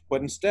courses, but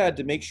instead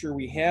to make sure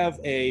we have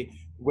a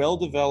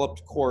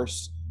well-developed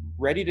course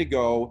ready to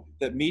go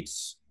that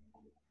meets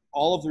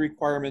all of the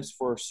requirements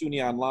for SUNY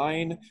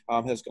Online,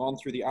 has gone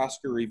through the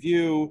Oscar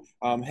review,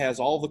 has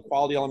all the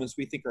quality elements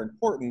we think are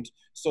important,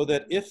 so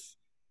that if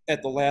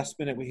at the last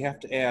minute we have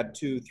to add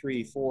 2,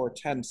 3, 4,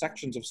 10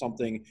 sections of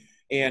something,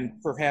 and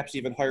perhaps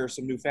even hire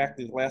some new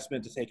faculty at the last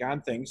minute to take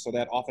on things, so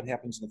that often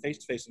happens in the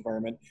face-to-face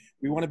environment,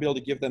 we want to be able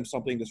to give them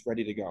something that's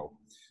ready to go.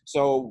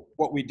 So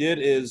what we did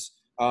is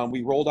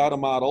we rolled out a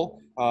model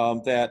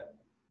that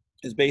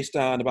is based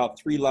on about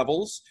 3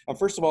 levels.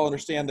 First of all,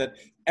 understand that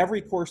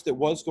every course that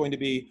was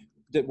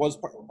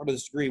part of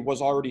this degree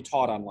was already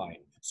taught online.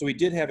 So we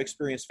did have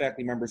experienced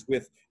faculty members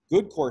with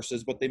good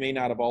courses, but they may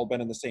not have all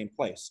been in the same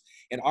place.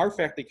 And our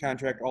faculty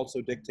contract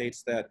also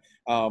dictates that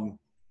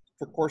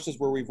for courses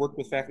where we've worked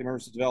with faculty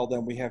members to develop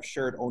them, we have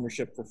shared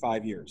ownership for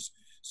 5 years.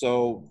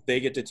 So they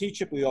get to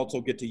teach it, we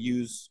also get to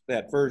use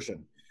that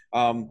version.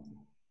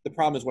 The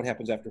problem is what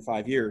happens after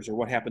 5 years, or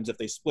what happens if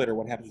they split, or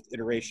what happens with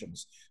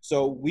iterations.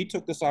 So we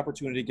took this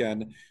opportunity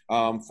again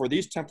for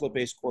these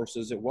template-based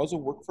courses. It was a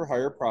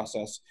work-for-hire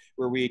process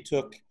where we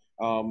took,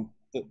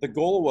 the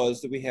goal was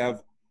that we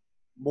have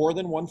more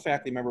than one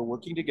faculty member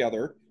working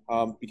together,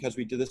 because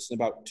we did this in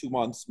about 2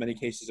 months. Many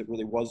cases it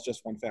really was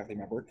just one faculty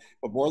member,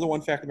 but more than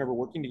one faculty member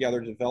working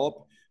together to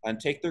develop and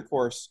take their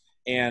course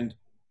and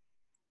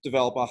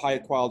develop a high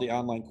quality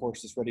online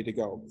course that's ready to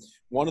go.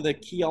 One of the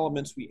key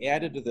elements we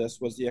added to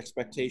this was the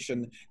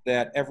expectation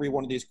that every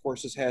one of these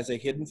courses has a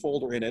hidden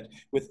folder in it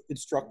with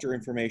instructor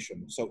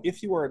information. So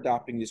if you are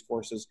adopting these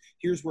courses,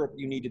 here's what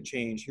you need to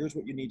change, here's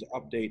what you need to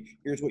update,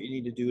 here's what you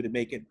need to do to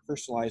make it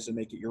personalized and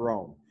make it your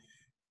own.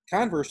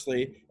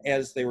 Conversely,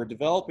 as they were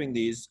developing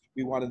these,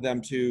 we wanted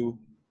them to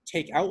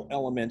take out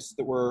elements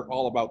that were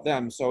all about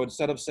them. So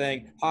instead of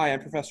saying, hi, I'm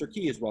Professor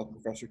Keys, well,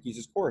 Professor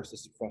Keys' course, this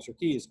is Professor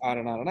Keys, on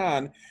and on and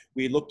on,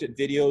 we looked at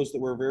videos that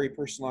were very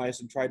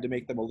personalized and tried to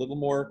make them a little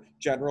more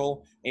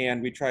general,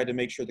 and we tried to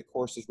make sure the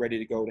course is ready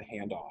to go to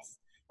hand off.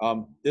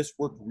 This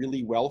worked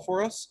really well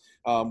for us.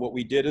 What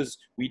we did is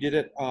we did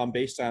it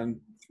based on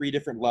 3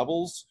 different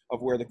levels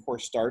of where the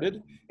course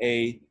started.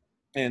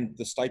 And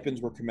the stipends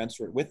were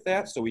commensurate with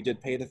that, so we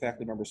did pay the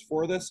faculty members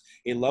for this.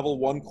 A level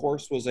 1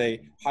 course was a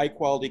high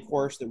quality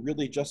course that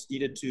really just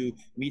needed to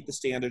meet the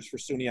standards for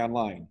SUNY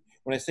Online.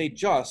 When I say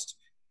just,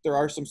 there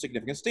are some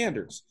significant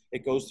standards.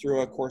 It goes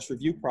through a course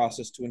review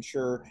process to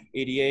ensure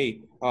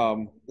ADA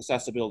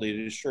accessibility,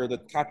 to ensure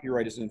that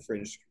copyright isn't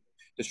infringed,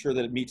 to ensure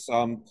that it meets,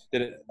 that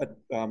it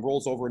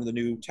rolls over into the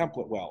new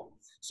template well.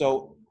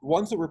 So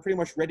ones that were pretty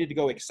much ready to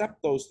go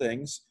accept those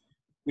things,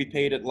 we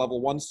paid at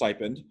level 1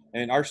 stipend,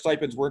 and our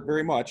stipends weren't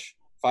very much,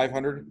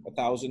 500,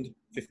 1,000,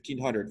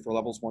 1,500 for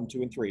levels 1,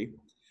 2, and 3.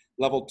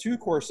 Level 2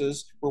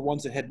 courses were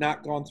ones that had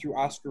not gone through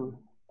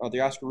the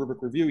Oscar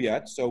rubric review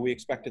yet, so we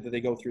expected that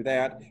they go through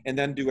that and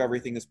then do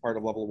everything as part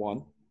of level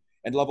 1.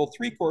 And level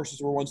 3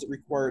 courses were ones that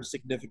required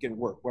significant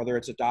work, whether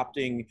it's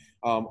adopting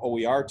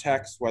OER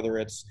text, whether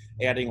it's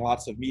adding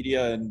lots of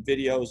media and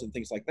videos and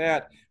things like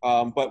that.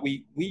 But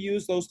we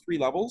used those 3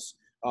 levels.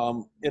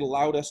 It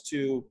allowed us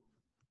to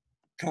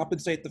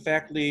compensate the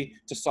faculty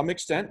to some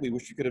extent. We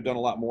wish we could have done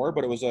a lot more,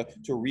 but it was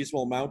to a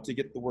reasonable amount to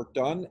get the work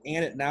done.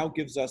 And it now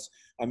gives us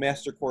a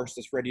master course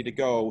that's ready to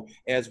go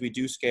as we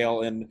do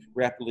scale and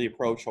rapidly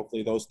approach,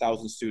 hopefully, those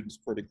 1,000 students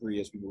per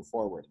degree as we move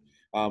forward.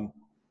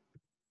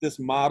 This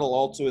model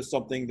also is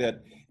something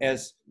that,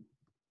 as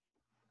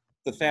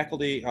the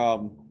faculty,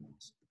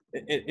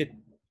 it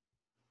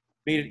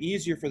made it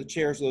easier for the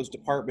chairs of those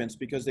departments,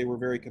 because they were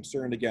very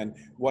concerned, again,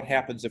 what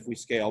happens if we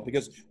scale?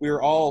 Because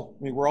we're all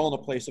in a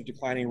place of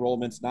declining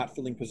enrollments, not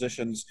filling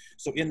positions.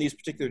 So in these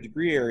particular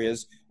degree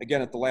areas,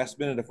 again, at the last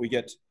minute, if we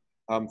get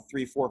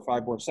 3, 4,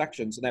 5 more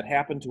sections, and that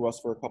happened to us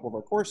for a couple of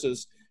our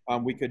courses,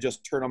 we could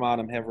just turn them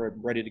on and have it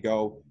ready to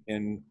go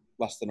in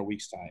less than a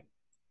week's time.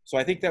 So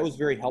I think that was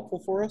very helpful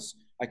for us.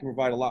 I can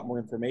provide a lot more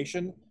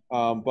information,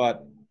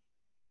 but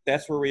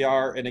that's where we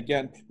are. And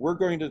again, we're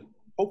going to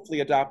hopefully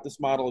adopt this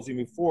model as we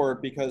move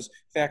forward, because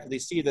faculty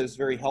see that it's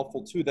very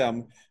helpful to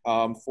them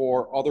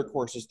for other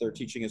courses they're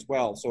teaching as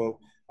well. So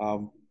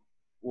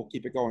we'll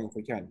keep it going if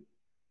we can.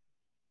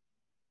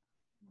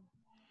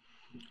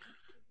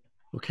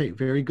 Okay,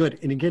 very good.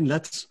 And again,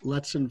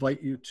 let's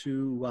invite you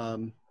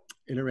to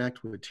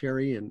interact with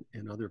Terry and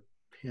other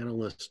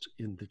panelists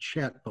in the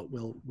chat, but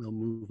we'll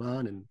move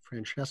on. And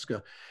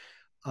Francesca,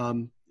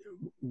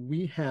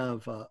 we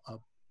have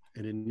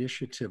an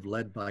initiative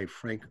led by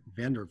Frank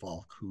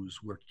Vandervalk,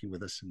 who's working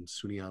with us in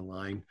SUNY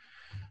Online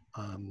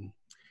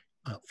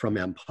from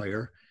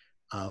Empire,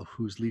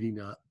 who's leading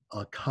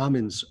a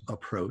commons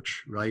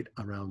approach, right,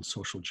 around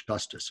social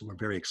justice. And we're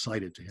very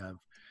excited to have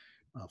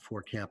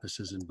 4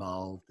 campuses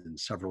involved in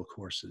several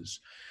courses.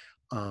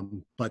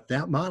 But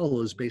that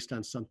model is based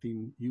on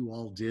something you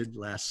all did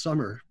last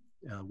summer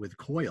with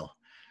COIL.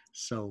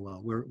 So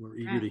we're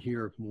eager to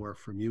hear more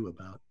from you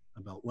about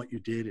what you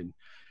did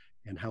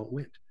and how it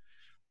went.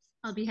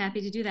 I'll be happy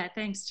to do that.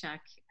 Thanks,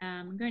 Chuck.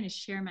 I'm going to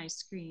share my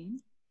screen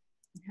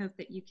and hope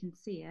that you can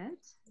see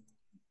it.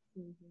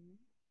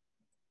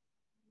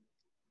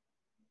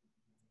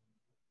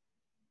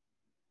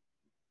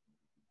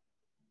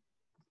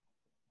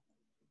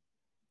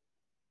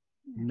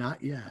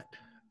 Not yet.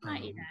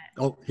 Not yet.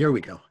 Oh, here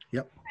we go.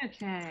 Yep.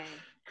 Okay.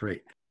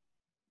 Great.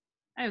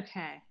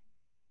 Okay.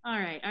 All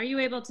right. Are you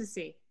able to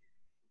see?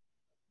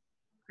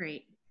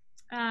 Great.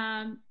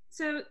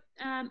 So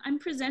I'm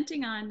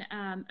presenting on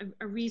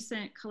a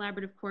recent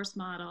collaborative course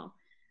model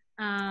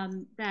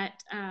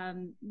that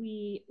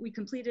we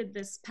completed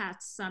this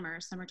past summer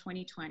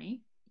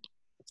 2020.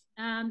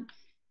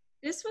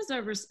 This was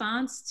a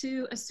response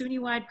to a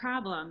SUNY-wide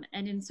problem,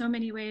 and in so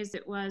many ways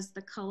it was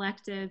the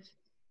collective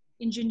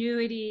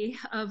ingenuity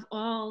of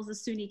all the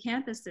SUNY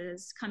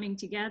campuses coming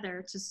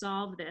together to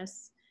solve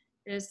this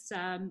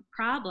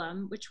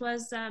problem, which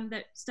was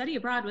that study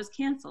abroad was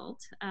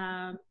canceled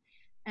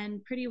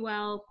and pretty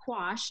well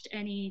quashed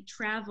any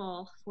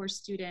travel for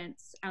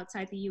students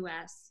outside the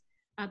US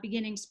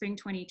beginning spring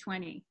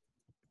 2020.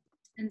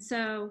 And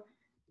so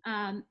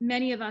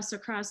many of us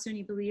across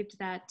SUNY believed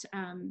that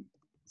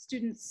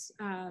students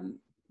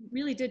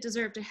really did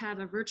deserve to have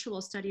a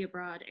virtual study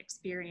abroad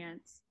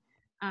experience,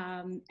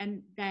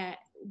 and that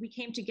we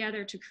came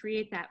together to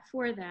create that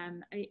for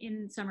them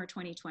in summer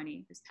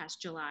 2020, this past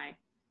July,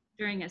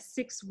 during a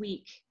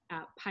 6-week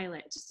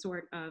pilot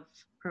sort of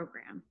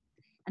program.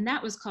 And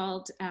that was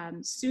called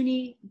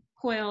SUNY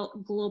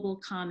COIL Global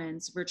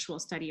Commons Virtual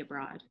Study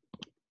Abroad.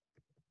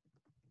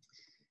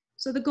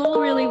 So the goal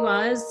really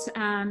was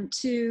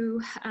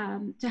to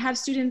have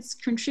students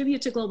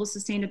contribute to global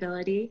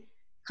sustainability,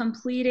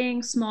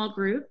 completing small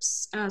group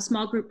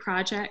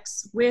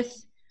projects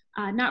with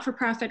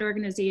not-for-profit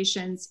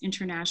organizations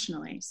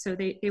internationally. So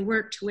they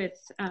worked with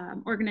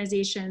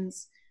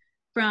organizations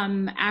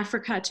from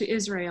Africa to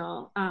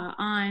Israel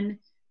on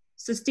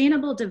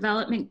sustainable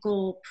development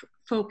goal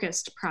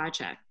focused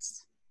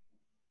projects.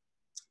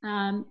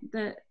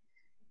 The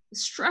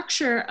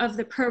structure of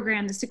the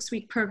program, the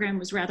 6-week program,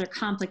 was rather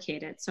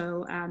complicated.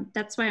 So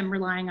that's why I'm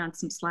relying on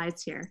some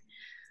slides here.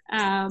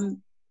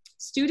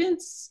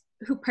 Students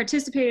who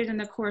participated in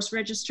the course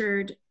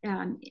registered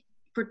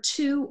for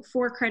 2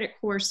 4-credit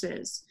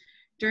courses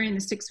during the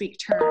 6-week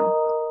term.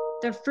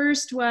 The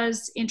first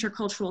was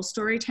intercultural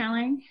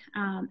storytelling,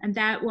 and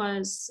that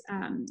was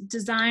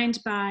designed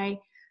by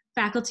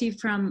faculty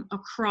from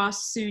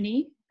across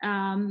SUNY,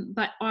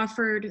 but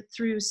offered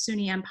through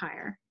SUNY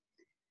Empire.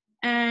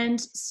 And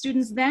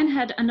students then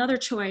had another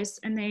choice,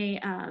 and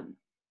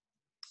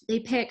they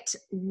picked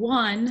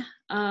one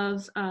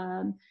of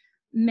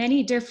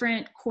many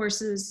different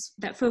courses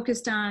that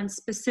focused on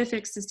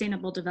specific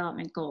sustainable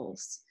development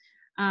goals.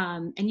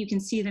 And you can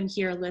see them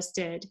here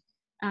listed.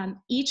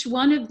 Each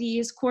one of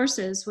these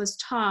courses was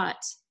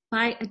taught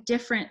by a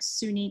different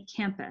SUNY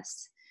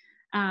campus.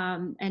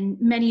 And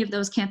many of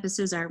those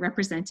campuses are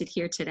represented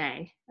here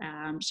today.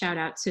 Shout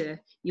out to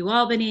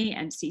Albany,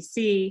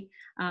 MCC,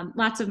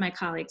 lots of my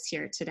colleagues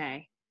here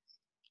today.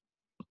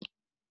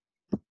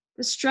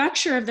 The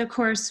structure of the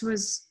course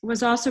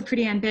was also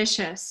pretty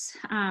ambitious.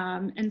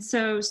 And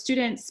so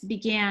students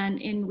began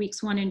in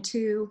weeks 1 and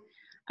 2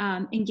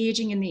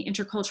 engaging in the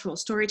intercultural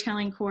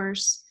storytelling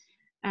course.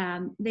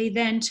 They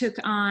then took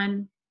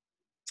on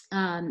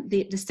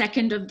the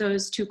second of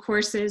those 2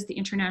 courses, the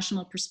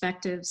International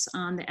Perspectives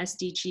on the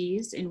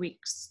SDGs, in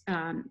weeks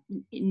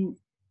 2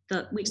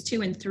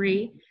 and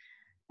 3.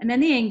 And then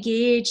they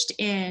engaged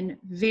in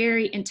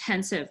very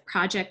intensive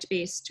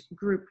project-based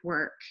group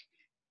work,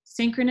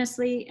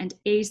 synchronously and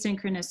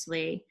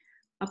asynchronously,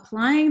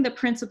 applying the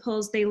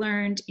principles they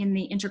learned in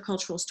the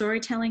intercultural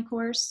storytelling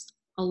course,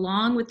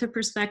 along with the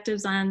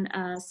perspectives on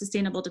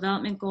sustainable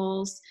development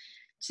goals,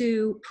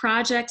 to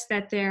projects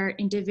that their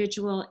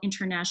individual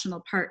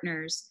international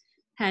partners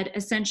had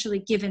essentially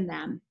given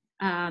them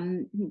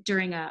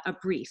during a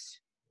brief.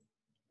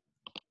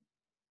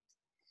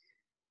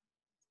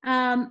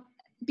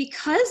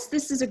 Because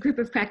this is a group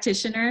of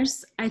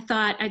practitioners, I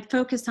thought I'd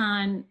focus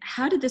on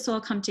how did this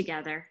all come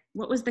together?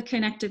 What was the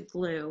connective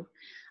glue?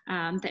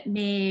 that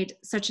made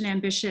such an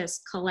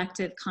ambitious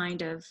collective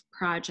kind of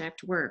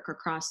project work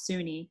across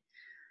SUNY.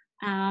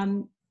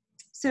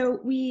 So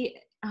we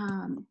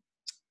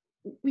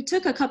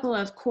took a couple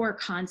of core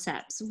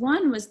concepts.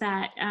 One was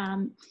that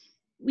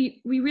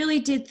we really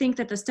did think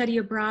that the study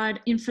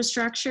abroad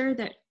infrastructure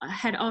that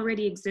had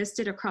already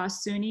existed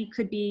across SUNY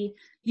could be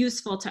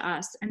useful to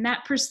us, and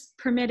that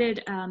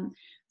permitted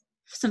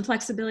some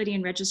flexibility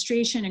in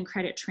registration and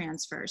credit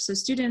transfer. So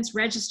students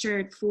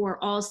registered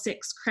for all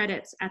 6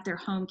 credits at their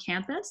home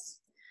campus.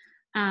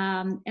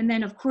 And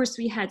then of course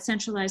we had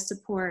centralized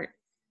support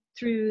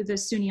through the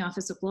SUNY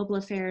Office of Global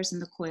Affairs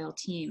and the COIL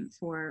team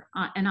for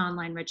an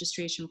online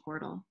registration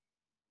portal.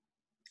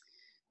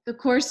 The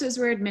courses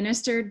were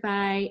administered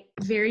by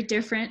very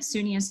different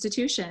SUNY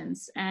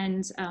institutions,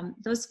 and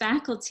those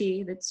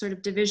faculty, that sort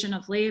of division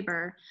of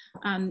labor,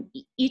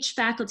 each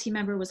faculty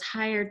member was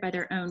hired by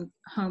their own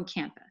home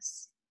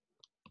campus.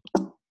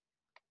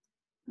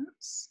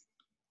 Oops.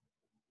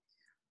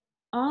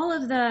 All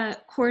of the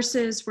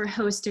courses were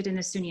hosted in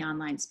the SUNY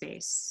Online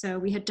space. So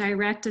we had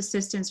direct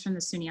assistance from the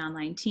SUNY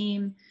Online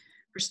team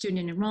for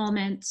student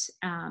enrollment.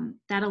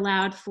 That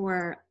allowed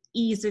for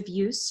ease of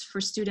use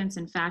for students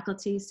and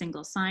faculty,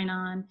 single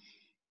sign-on,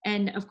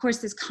 and of course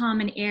this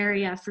common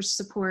area for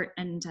support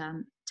and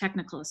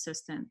technical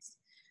assistance.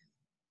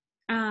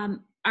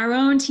 Our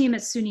own team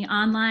at SUNY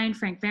Online,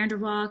 Frank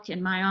Vanderwalk,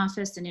 in my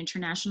office in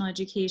international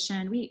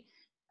education,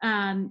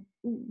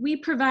 we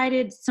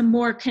provided some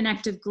more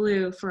connective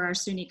glue for our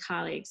SUNY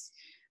colleagues.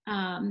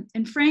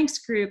 And Frank's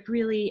group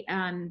really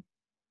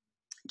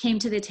came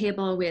to the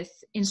table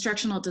with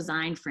instructional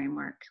design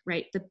framework,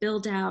 right? The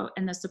build out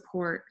and the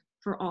support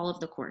for all of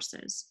the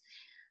courses.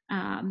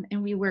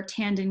 And we worked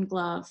hand in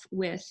glove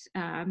with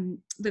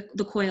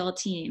the COIL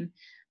team.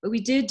 But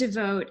we did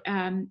devote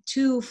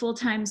 2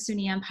 full-time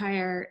SUNY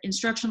Empire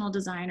instructional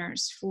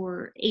designers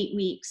for 8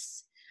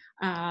 weeks.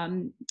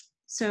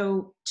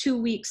 So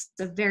 2 weeks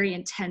of very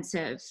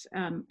intensive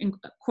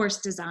course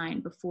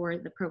design before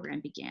the program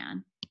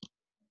began.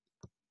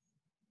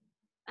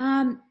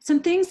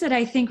 Some things that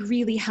I think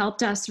really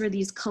helped us were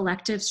these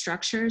collective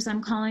structures,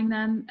 I'm calling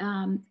them.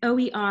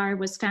 OER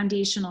was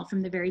foundational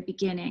from the very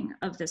beginning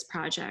of this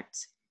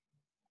project.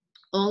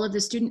 All of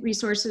the student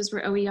resources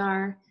were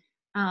OER,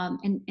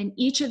 and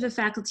each of the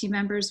faculty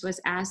members was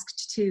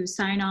asked to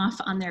sign off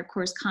on their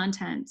course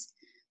content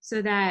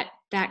so that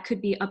that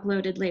could be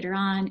uploaded later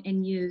on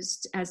and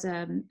used as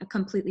a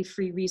completely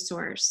free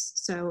resource.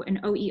 So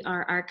an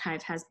OER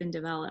archive has been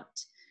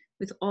developed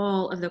with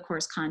all of the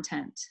course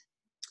content.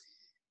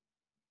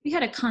 We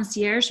had a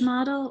concierge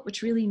model,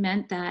 which really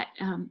meant that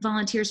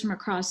volunteers from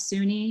across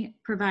SUNY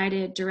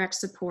provided direct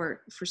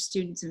support for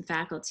students and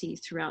faculty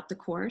throughout the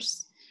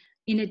course,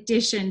 in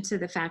addition to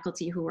the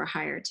faculty who were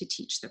hired to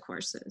teach the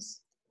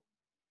courses.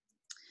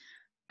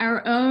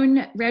 Our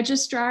own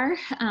registrar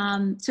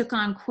took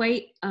on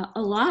quite a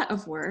lot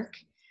of work.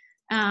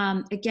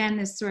 Again,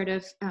 this sort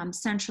of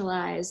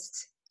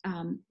centralized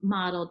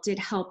model did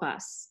help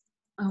us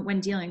when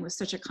dealing with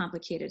such a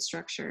complicated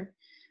structure.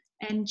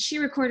 And she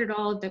recorded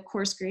all of the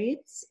course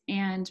grades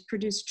and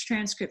produced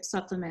transcript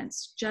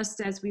supplements, just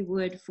as we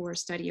would for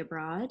study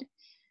abroad.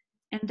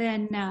 And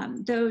then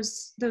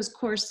those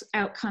course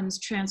outcomes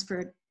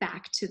transferred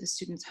back to the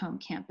student's home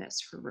campus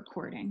for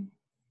recording.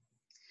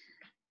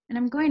 And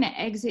I'm going to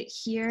exit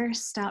here,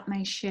 stop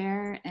my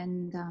share,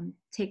 and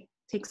take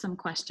some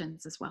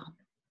questions as well.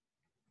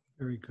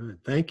 Very good.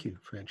 Thank you,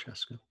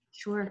 Francesca.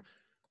 Sure.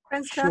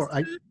 Francesca,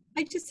 Sure,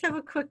 I just have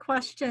a quick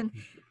question.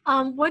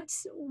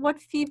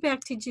 What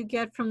feedback did you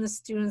get from the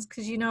students?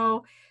 Because you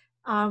know,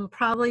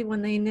 probably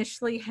when they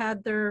initially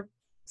had their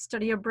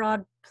study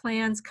abroad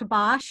plans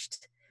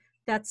kiboshed,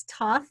 that's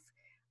tough.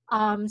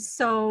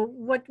 So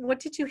what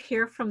did you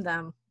hear from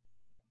them?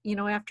 You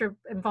know, after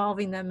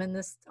involving them in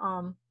this.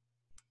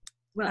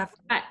 Well,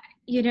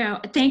 you know,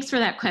 thanks for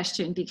that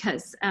question,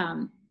 because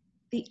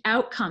the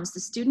outcomes, the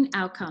student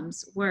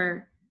outcomes,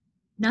 were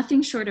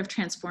nothing short of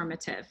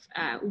transformative.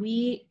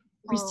 We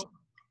received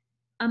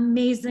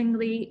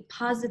amazingly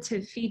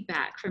positive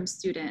feedback from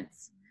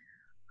students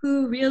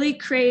who really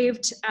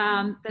craved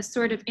the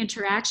sort of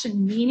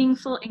interaction,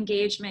 meaningful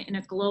engagement in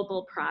a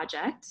global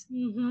project.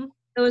 Mm-hmm.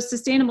 Those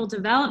sustainable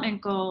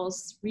development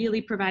goals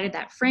really provided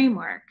that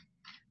framework.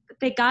 But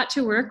they got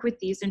to work with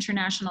these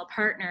international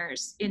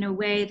partners in a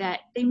way that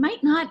they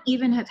might not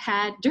even have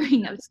had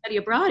during a study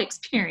abroad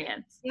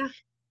experience.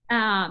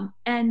 Yeah.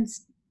 And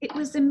it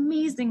was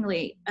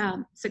amazingly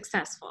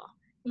successful.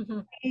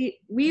 Mm-hmm.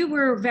 We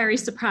were very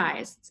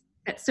surprised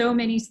that so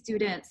many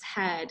students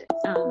had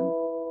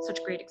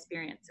such great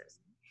experiences.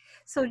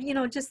 So, you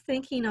know, just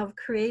thinking of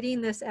creating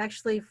this,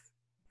 actually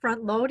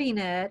front loading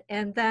it,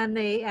 and then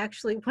they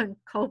actually, when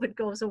COVID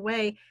goes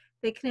away,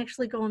 they can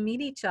actually go and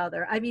meet each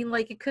other. I mean,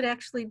 like, it could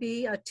actually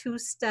be a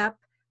 2-step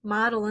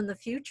model in the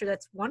future.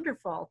 That's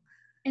wonderful.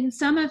 And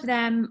some of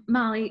them,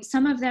 Molly,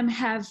 some of them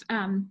have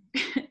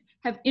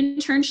have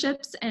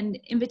internships and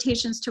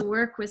invitations to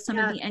work with some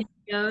of the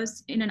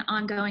NGOs in an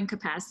ongoing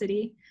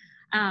capacity.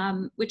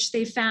 which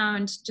they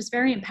found just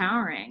very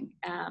empowering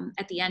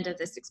at the end of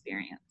this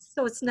experience.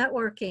 So it's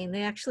networking.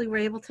 They actually were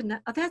able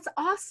to, oh, that's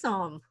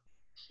awesome.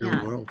 Real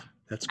Yeah. world.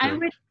 That's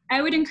great.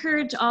 I would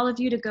encourage all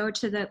of you to go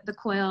to the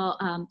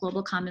COIL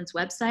Global Commons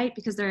website,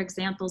 because there are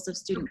examples of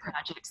student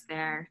projects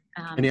there.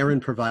 And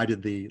Erin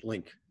provided the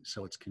link,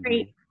 so it's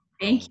convenient. Great.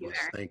 Thank you,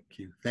 Erin. Thank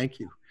you. Thank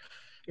you.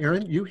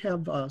 Erin, you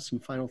have some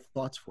final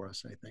thoughts for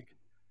us, I think.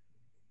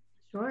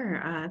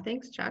 Sure.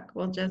 Thanks, Chuck.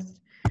 We'll just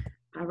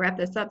wrap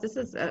this up. This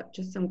is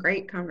just some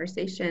great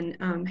conversation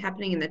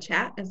happening in the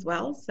chat as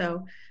well.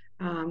 So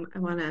I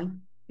want to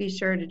be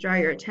sure to draw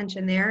your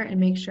attention there and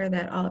make sure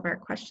that all of our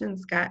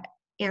questions got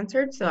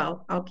answered.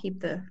 So I'll keep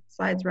the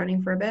slides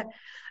running for a bit.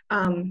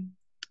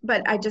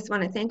 But I just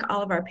want to thank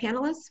all of our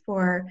panelists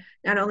for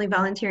not only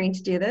volunteering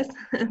to do this,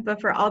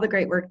 but for all the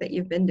great work that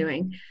you've been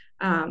doing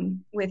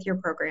with your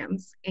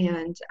programs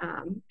and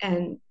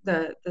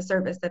the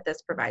service that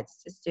this provides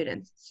to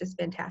students. It's just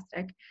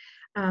fantastic.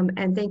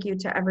 And thank you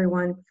to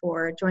everyone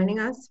for joining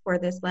us for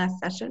this last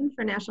session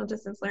for National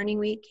Distance Learning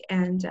Week.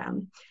 And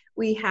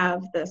we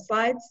have the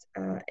slides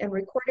and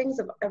recordings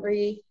of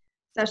every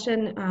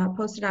session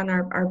posted on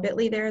our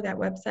bit.ly there, that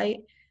website.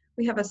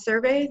 We have a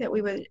survey that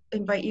we would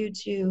invite you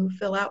to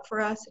fill out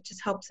for us. It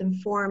just helps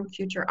inform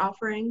future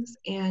offerings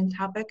and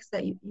topics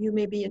that you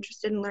may be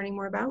interested in learning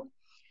more about.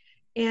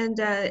 And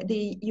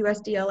the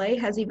USDLA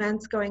has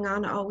events going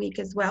on all week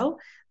as well.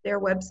 Their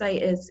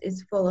website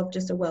is full of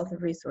just a wealth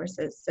of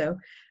resources. So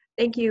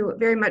thank you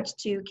very much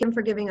to Kim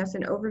for giving us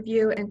an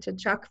overview, and to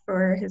Chuck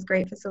for his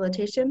great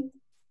facilitation.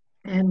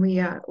 And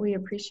we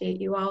appreciate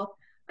you all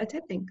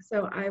attending.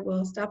 So I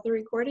will stop the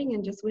recording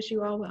and just wish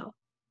you all well.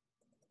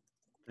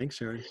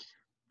 Thanks, Erin.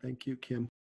 Thank you, Kim.